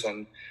 years.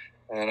 And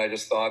I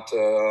just thought,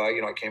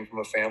 I came from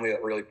a family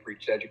that really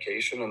preached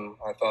education, and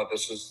I thought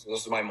this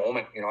is my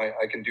moment.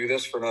 I can do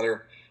this for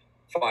another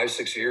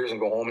 5-6 years and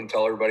go home and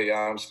tell everybody,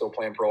 yeah, I'm still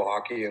playing pro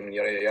hockey and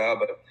yada.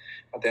 But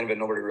at the end of it,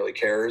 nobody really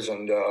cares.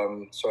 And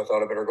so I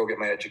thought I better go get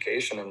my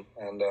education.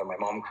 And my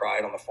mom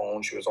cried on the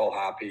phone. She was all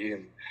happy.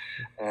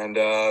 And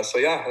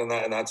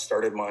that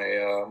started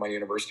my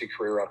university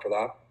career after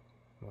that.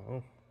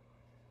 Wow.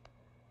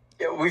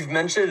 Yeah, we've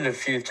mentioned it a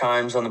few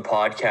times on the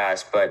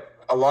podcast, but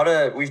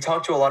we've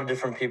talked to a lot of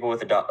different people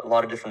with a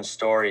lot of different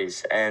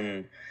stories,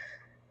 and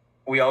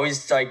we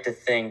always like to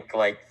think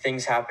like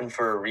things happen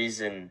for a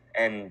reason,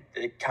 and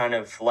it kind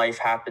of life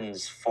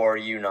happens for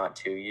you, not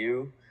to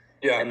you.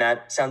 Yeah. And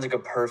that sounds like a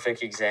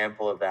perfect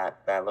example of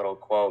that little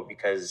quote,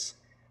 because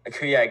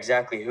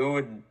exactly.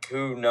 Who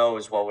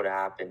knows what would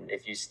happen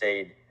if you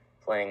stayed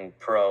playing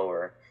pro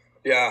or.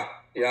 Yeah.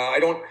 I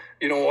don't,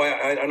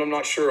 I'm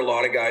not sure a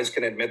lot of guys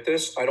can admit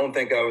this. I don't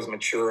think I was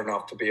mature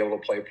enough to be able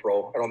to play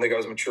pro. I don't think I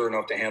was mature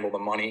enough to handle the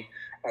money.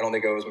 I don't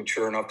think I was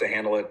mature enough to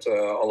handle it,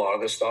 a lot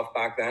of this stuff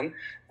back then.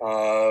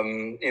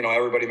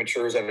 Everybody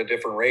matures at a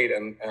different rate.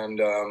 And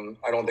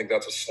I don't think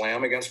that's a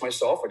slam against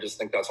myself. I just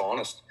think that's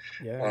honest.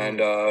 Yeah.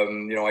 And,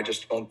 I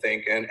just don't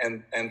think,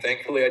 and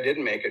thankfully I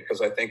didn't make it,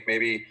 because I think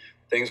maybe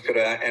things could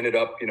have ended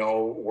up,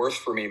 worse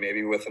for me,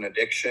 maybe with an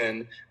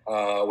addiction,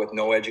 with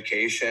no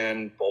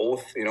education,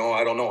 both,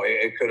 I don't know.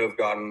 It could have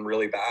gotten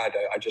really bad.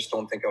 I just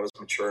don't think I was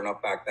mature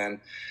enough back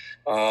then.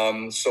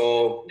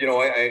 So,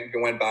 I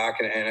went back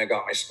and I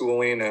got my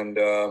schooling, and,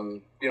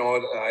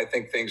 I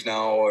think things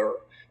now are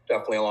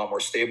definitely a lot more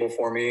stable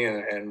for me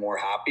and more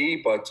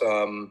happy, but,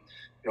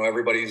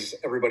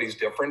 everybody's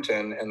different.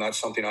 And that's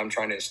something I'm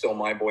trying to instill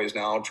my boys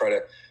now, try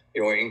to,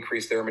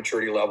 increase their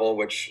maturity level,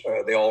 which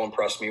they all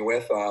impress me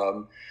with.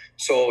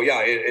 So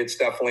yeah, it's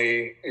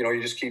definitely,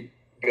 you just keep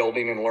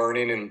building and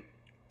learning and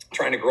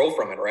trying to grow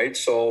from it. Right.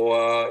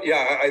 So,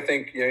 yeah, I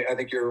think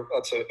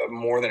that's a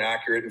more than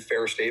accurate and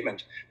fair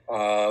statement.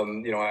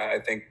 I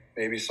think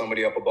maybe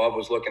somebody up above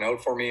was looking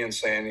out for me and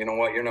saying, you know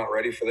what, you're not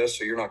ready for this,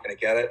 so you're not going to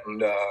get it.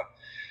 And,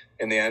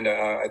 in the end,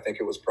 I think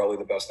it was probably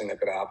the best thing that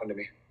could have happened to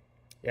me.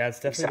 Yeah,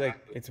 it's definitely like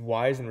it's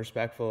wise and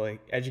respectful.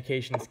 Like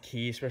education is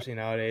key, especially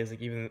nowadays.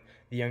 Like even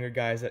the younger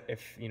guys, that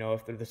if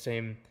they're the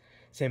same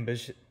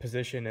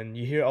position, and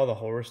you hear all the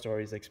horror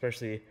stories, like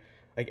especially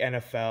like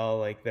NFL,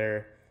 like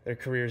their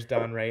career's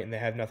done, right, and they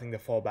have nothing to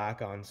fall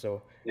back on.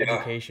 So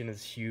education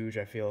is huge,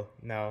 I feel,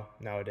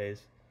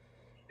 nowadays.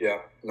 Yeah,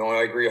 no,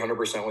 I agree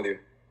 100% with you.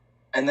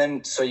 And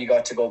then so you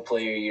got to go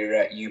play your year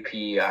at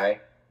UPEI,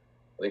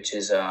 which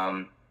is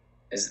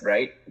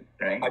right?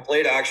 I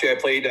played,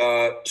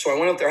 so I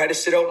went up there. I had to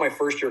sit out my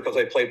first year because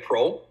I played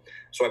pro.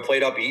 So I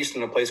played up east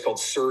in a place called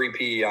Surrey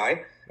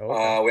PEI.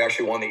 Okay. We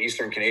actually won the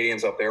Eastern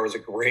Canadians up there. It was a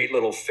great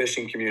little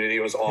fishing community.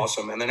 It was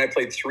awesome. And then I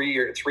played 3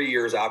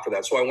 years after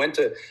that. So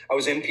I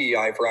was in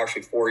PEI for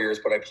actually 4 years,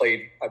 but I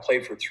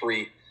played for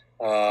 3.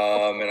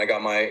 And I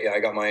got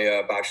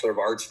my Bachelor of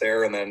Arts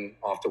there, and then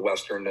off to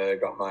Western,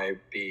 got my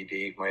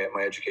BEd,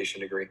 my education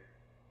degree.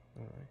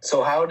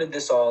 So how did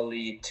this all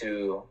lead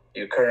to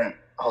your current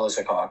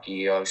holistic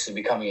hockey? Obviously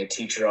becoming a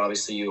teacher,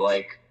 obviously you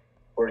like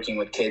working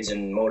with kids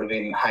and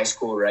motivating high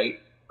school, right?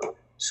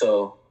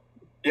 So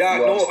yeah,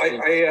 no,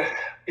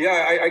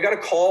 I got a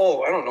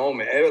call. I don't know,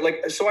 man.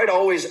 Like, so I'd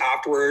always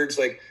afterwards,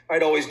 like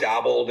I'd always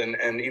dabbled.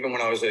 And even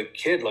when I was a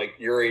kid, like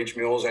your age,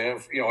 Mills, and,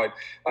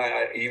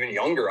 I even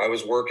younger, I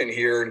was working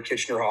here in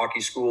Kitchener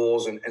hockey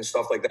schools and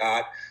stuff like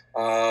that.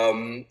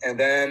 And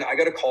then I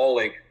got a call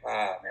like,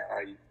 I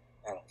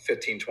don't know,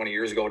 15, 20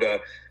 years ago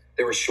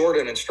they were short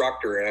an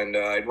instructor, and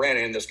I ran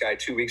into this guy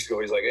 2 weeks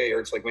ago. He's like, hey,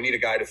 it's like, we need a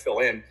guy to fill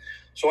in.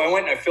 So I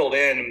went and I filled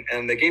in,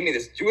 and they gave me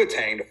this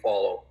duotang to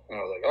follow. And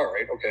I was like, all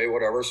right, okay,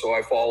 whatever. So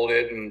I followed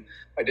it, and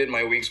I did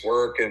my week's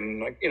work.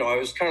 And, like, I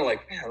was kind of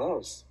like, man,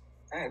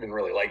 I didn't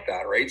really like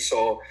that, right?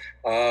 So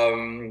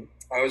I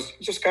was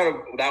just kind of,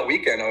 that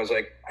weekend, I was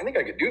like, I think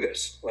I could do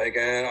this. Like,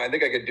 and I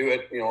think I could do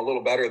it, a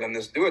little better than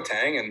this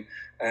duotang.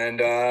 And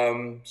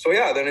so,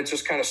 yeah, then it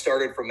just kind of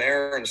started from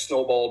there and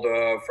snowballed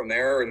from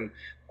there. And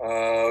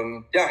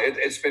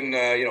it's been,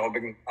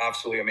 been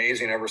absolutely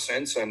amazing ever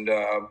since. And,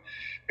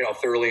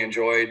 thoroughly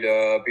enjoyed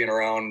being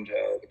around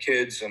the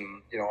kids.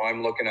 And,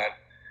 I'm looking at,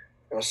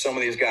 some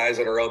of these guys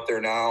that are out there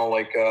now,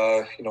 like,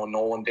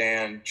 Nolan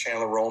Dan,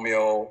 Chandler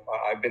Romeo.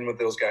 I've been with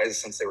those guys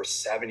since they were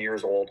 7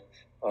 years old.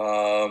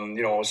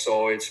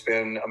 So it's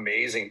been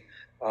amazing,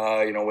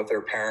 with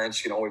their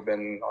parents. We've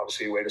been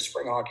obviously away to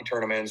spring hockey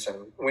tournaments and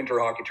winter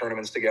hockey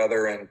tournaments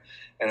together, and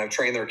I've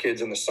trained their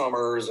kids in the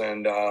summers,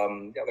 and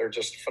they're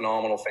just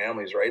phenomenal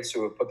families, right?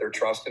 So have put their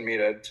trust in me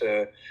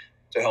to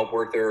help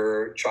work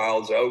their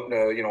childs out,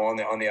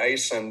 on the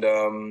ice, and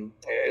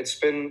it's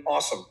been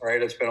awesome,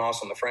 right? It's been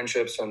awesome, the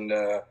friendships and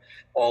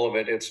all of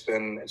it. It's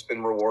been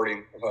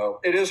rewarding.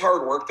 It is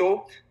hard work,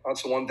 though.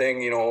 That's the one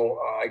thing,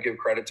 I give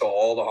credit to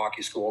all the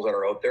hockey schools that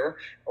are out there.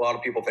 A lot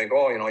of people think,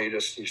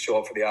 you show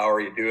up for the hour,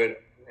 you do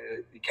it.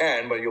 You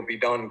can, but you'll be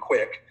done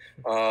quick.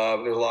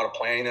 There's a lot of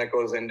planning that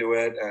goes into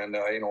it, and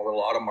there's a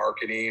lot of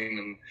marketing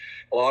and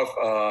a lot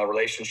of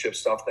relationship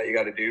stuff that you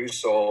got to do.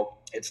 So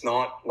it's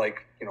not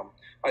like,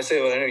 I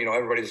say,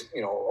 everybody's,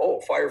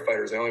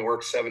 firefighters, they only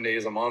work 7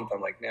 days a month.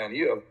 I'm like, man,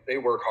 they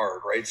work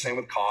hard, right? Same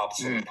with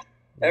cops.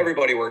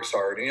 Everybody works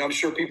hard. And I'm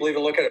sure people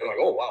even look at it like,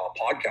 oh, wow, a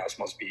podcast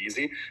must be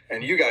easy.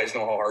 And you guys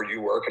know how hard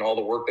you work and all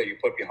the work that you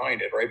put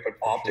behind it, right? But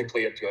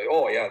optically, it's like,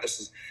 oh, yeah, this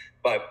is,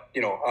 but,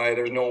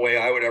 there's no way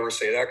I would ever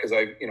say that, because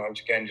I,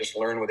 again, just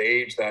learned with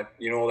age that,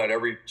 that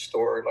every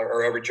story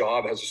or every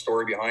job has a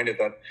story behind it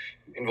that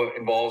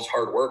involves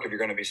hard work if you're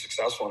going to be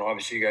successful. And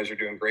obviously you guys are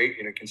doing great.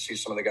 You can see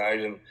some of the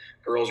guys and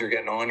girls you're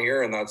getting on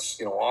here, and that's,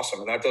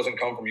 awesome. And that doesn't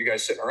come from you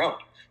guys sitting around,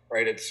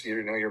 right? It's,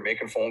 you're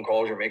making phone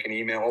calls, you're making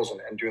emails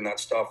and doing that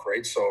stuff,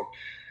 right? So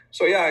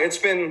yeah, it's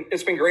been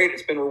great.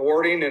 It's been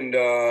rewarding, and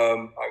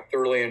I've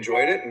thoroughly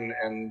enjoyed it.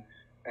 And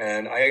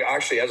I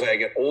actually, as I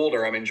get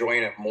older, I'm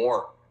enjoying it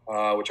more.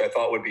 Which I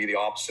thought would be the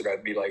opposite.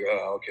 I'd be like,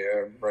 oh,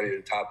 okay, I'm ready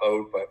to tap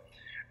out. But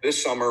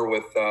this summer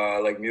with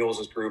like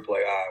Mules' group,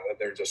 like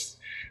they're just,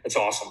 it's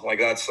awesome. Like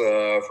that's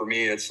for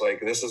me, it's like,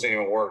 this isn't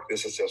even work.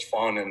 This is just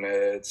fun, and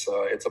it's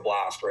a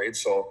blast, right?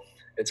 So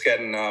it's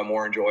getting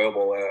more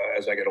enjoyable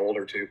as I get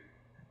older too.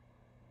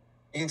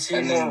 You can see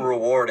more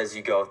reward as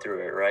you go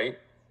through it, right?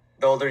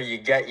 The older you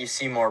get, you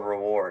see more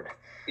reward.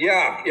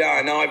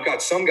 Yeah. Now I've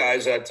got some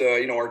guys that,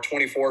 are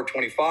 24,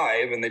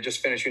 25, and they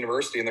just finished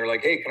university, and they're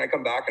like, hey, can I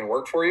come back and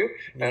work for you?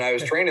 And I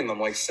was training them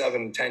like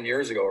 7-10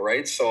 years ago.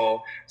 Right.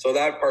 So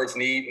that part's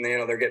neat.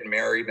 And, they're getting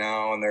married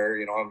now, and they're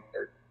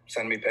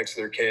sending me pics of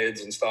their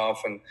kids and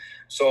stuff. And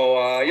so,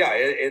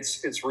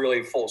 it's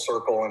really full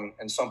circle,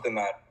 and something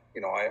that,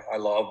 I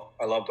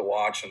love to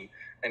watch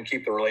and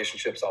keep the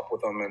relationships up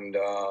with them, and,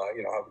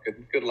 have a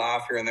good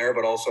laugh here and there,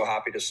 but also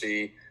happy to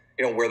see,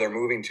 where they're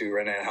moving to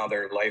and how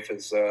their life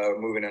is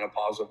moving in a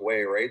positive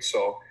way. Right.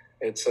 So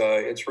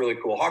it's really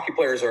cool. Hockey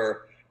players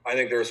I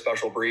think they're a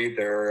special breed.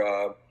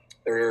 They're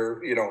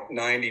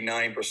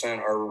 99%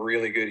 are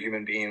really good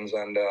human beings,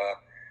 and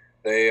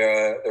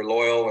they're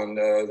loyal, and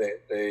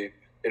they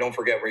don't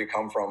forget where you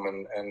come from.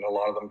 And a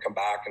lot of them come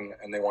back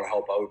and they want to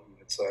help out.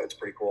 It's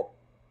pretty cool.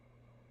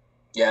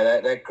 Yeah,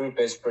 that group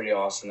is pretty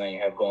awesome that you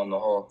have going.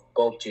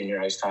 Both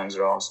junior ice times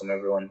are awesome.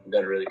 Everyone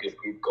got a really good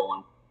group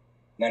going.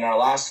 And then our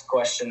last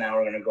question that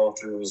we're going to go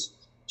through is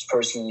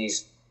personally,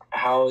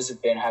 how has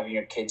it been having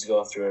your kids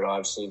go through it?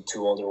 Obviously,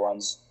 2 older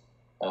ones.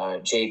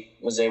 Jake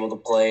was able to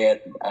play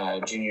at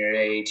Junior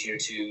A, Tier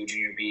 2,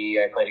 Junior B.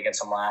 I played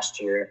against him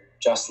last year.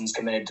 Justin's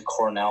committed to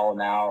Cornell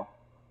now.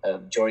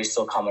 Jordy's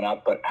still coming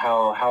up. But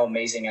how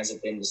amazing has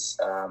it been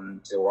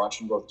to watch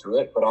him go through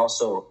it? But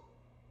also,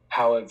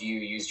 how have you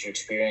used your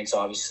experience?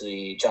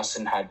 Obviously,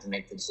 Justin had to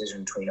make the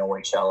decision between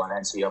OHL and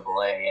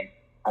NCAA, and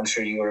I'm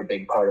sure you were a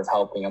big part of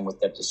helping him with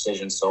that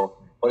decision. So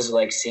what is it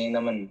like seeing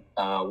them, and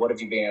what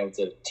have you been able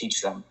to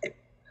teach them?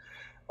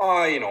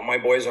 My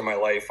boys are my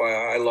life.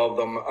 I love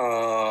them.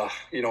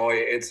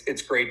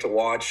 It's great to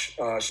watch.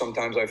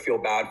 Sometimes I feel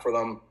bad for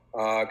them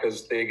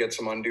because they get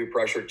some undue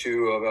pressure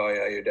too of, oh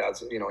yeah, your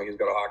dad's, he's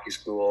got a hockey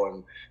school,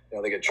 and,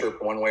 they get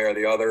chirped one way or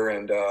the other.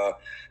 And,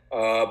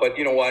 but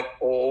you know what,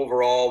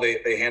 overall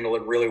they handle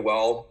it really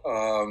well.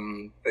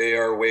 They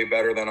are way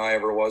better than I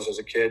ever was as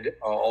a kid.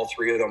 All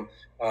 3 of them,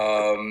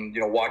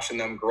 watching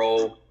them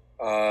grow.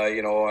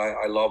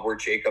 I love where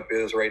Jacob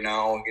is right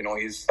now.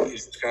 He's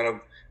kind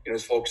of,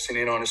 he's focusing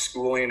in on his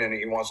schooling, and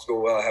he wants to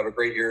go have a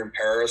great year in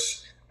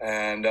Paris.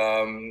 And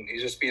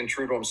he's just being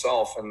true to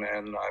himself, and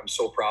I'm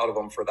so proud of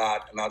him for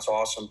that, and that's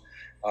awesome.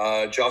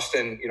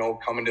 Justin,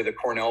 coming to the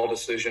Cornell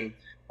decision,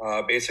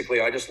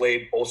 basically I just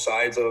laid both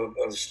sides of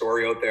the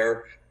story out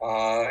there.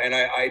 And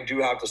I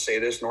do have to say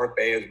this, North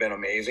Bay has been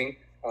amazing.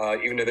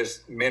 Even to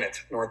this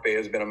minute, North Bay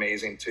has been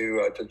amazing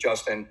to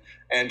Justin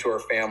and to our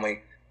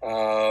family.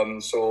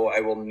 So I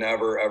will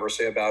never, ever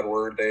say a bad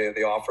word.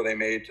 The offer they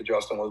made to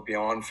Justin was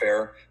beyond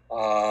fair,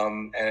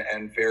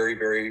 and very,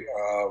 very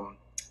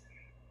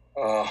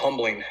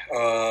humbling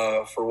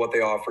for what they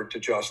offered to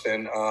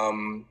Justin.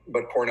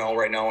 But Cornell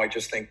right now, I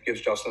just think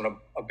gives Justin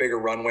a bigger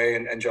runway,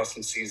 and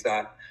Justin sees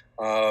that.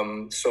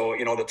 So,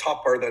 the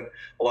top part that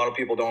a lot of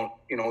people don't,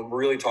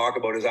 really talk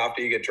about is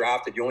after you get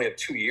drafted, you only have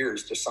 2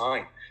 years to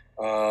sign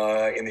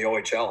in the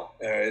OHL.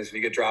 If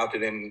you get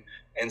drafted in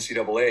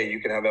NCAA, you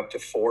can have up to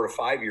 4 to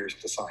 5 years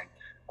to sign.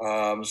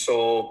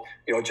 So,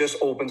 it just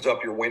opens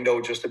up your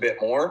window just a bit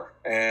more.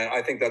 And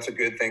I think that's a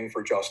good thing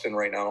for Justin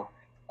right now.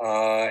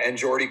 And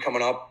Jordy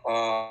coming up,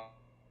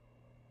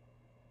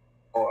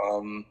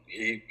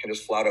 he can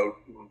just flat out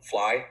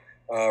fly.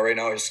 Right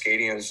now his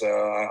skating is,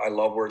 I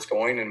love where it's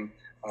going. And,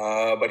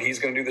 but he's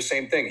going to do the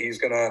same thing. He's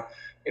going to,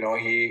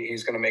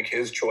 he's going to make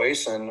his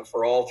choice. And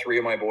for all 3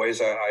 of my boys,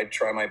 I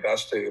try my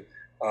best to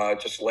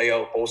just lay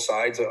out both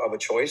sides of a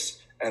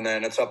choice, and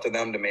then it's up to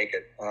them to make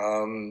it.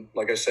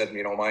 Like I said,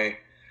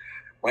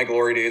 my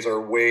glory days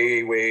are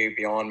way, way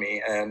beyond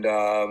me.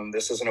 And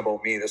this isn't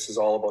about me. This is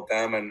all about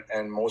them.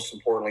 And most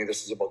importantly,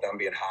 this is about them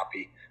being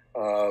happy.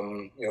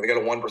 They got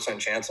a 1%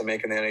 chance of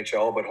making the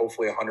NHL, but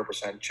hopefully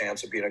 100%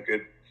 chance of being a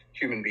good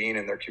human being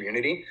in their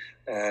community.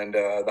 And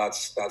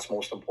that's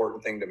most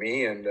important thing to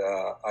me. And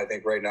I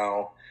think right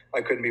now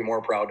I couldn't be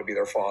more proud to be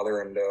their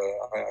father. And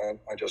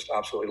I just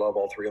absolutely love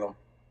all 3 of them.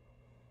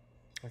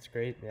 That's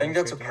great. Yeah, I think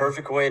that's a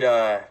perfect way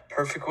to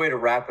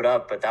wrap it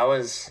up. But that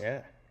was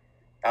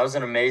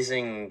an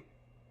amazing.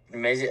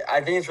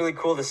 I think it's really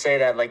cool to say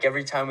that, like,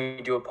 every time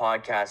we do a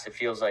podcast, it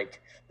feels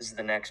like this is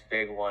the next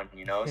big one,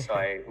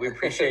 So we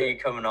appreciate you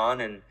coming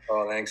on and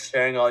thanks,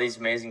 sharing all these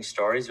amazing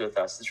stories with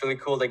us. It's really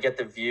cool to get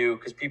the view,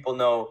 because people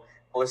know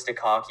holistic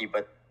hockey,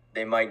 but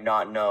they might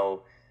not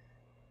know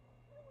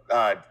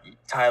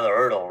Tyler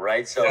Ertel,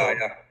 right? So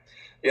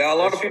yeah. A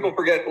lot of people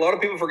forget.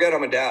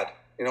 I'm a dad.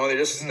 They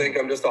just think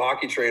I'm just a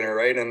hockey trainer,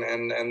 right?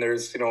 And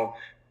there's,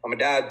 I'm a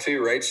dad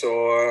too, right?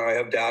 So I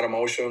have dad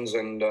emotions,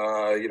 and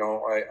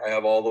I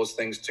have all those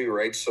things too,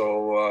 right?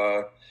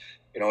 So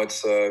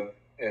it's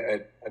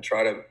I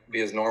try to be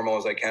as normal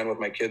as I can with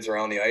my kids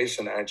around the ice,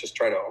 and I just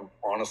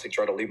honestly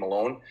try to leave them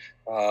alone.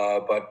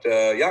 But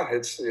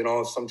it's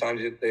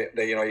sometimes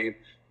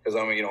because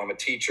I'm a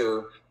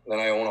teacher. Then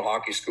I own a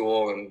hockey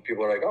school, and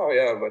people are like, oh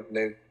yeah, but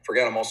they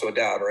forget I'm also a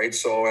dad, right?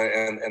 So,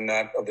 and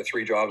that of the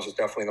 3 jobs is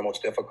definitely the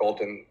most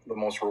difficult and the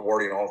most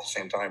rewarding all at the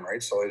same time,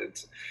 right? So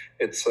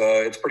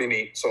it's pretty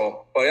neat.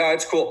 So, but yeah,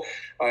 it's cool.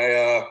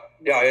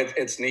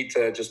 It's neat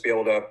to just be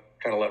able to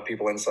kind of let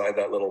people inside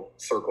that little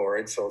circle,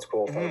 right? So it's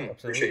cool. I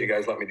appreciate you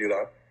guys letting me do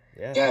that.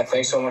 Yeah,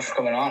 thanks so much for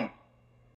coming on.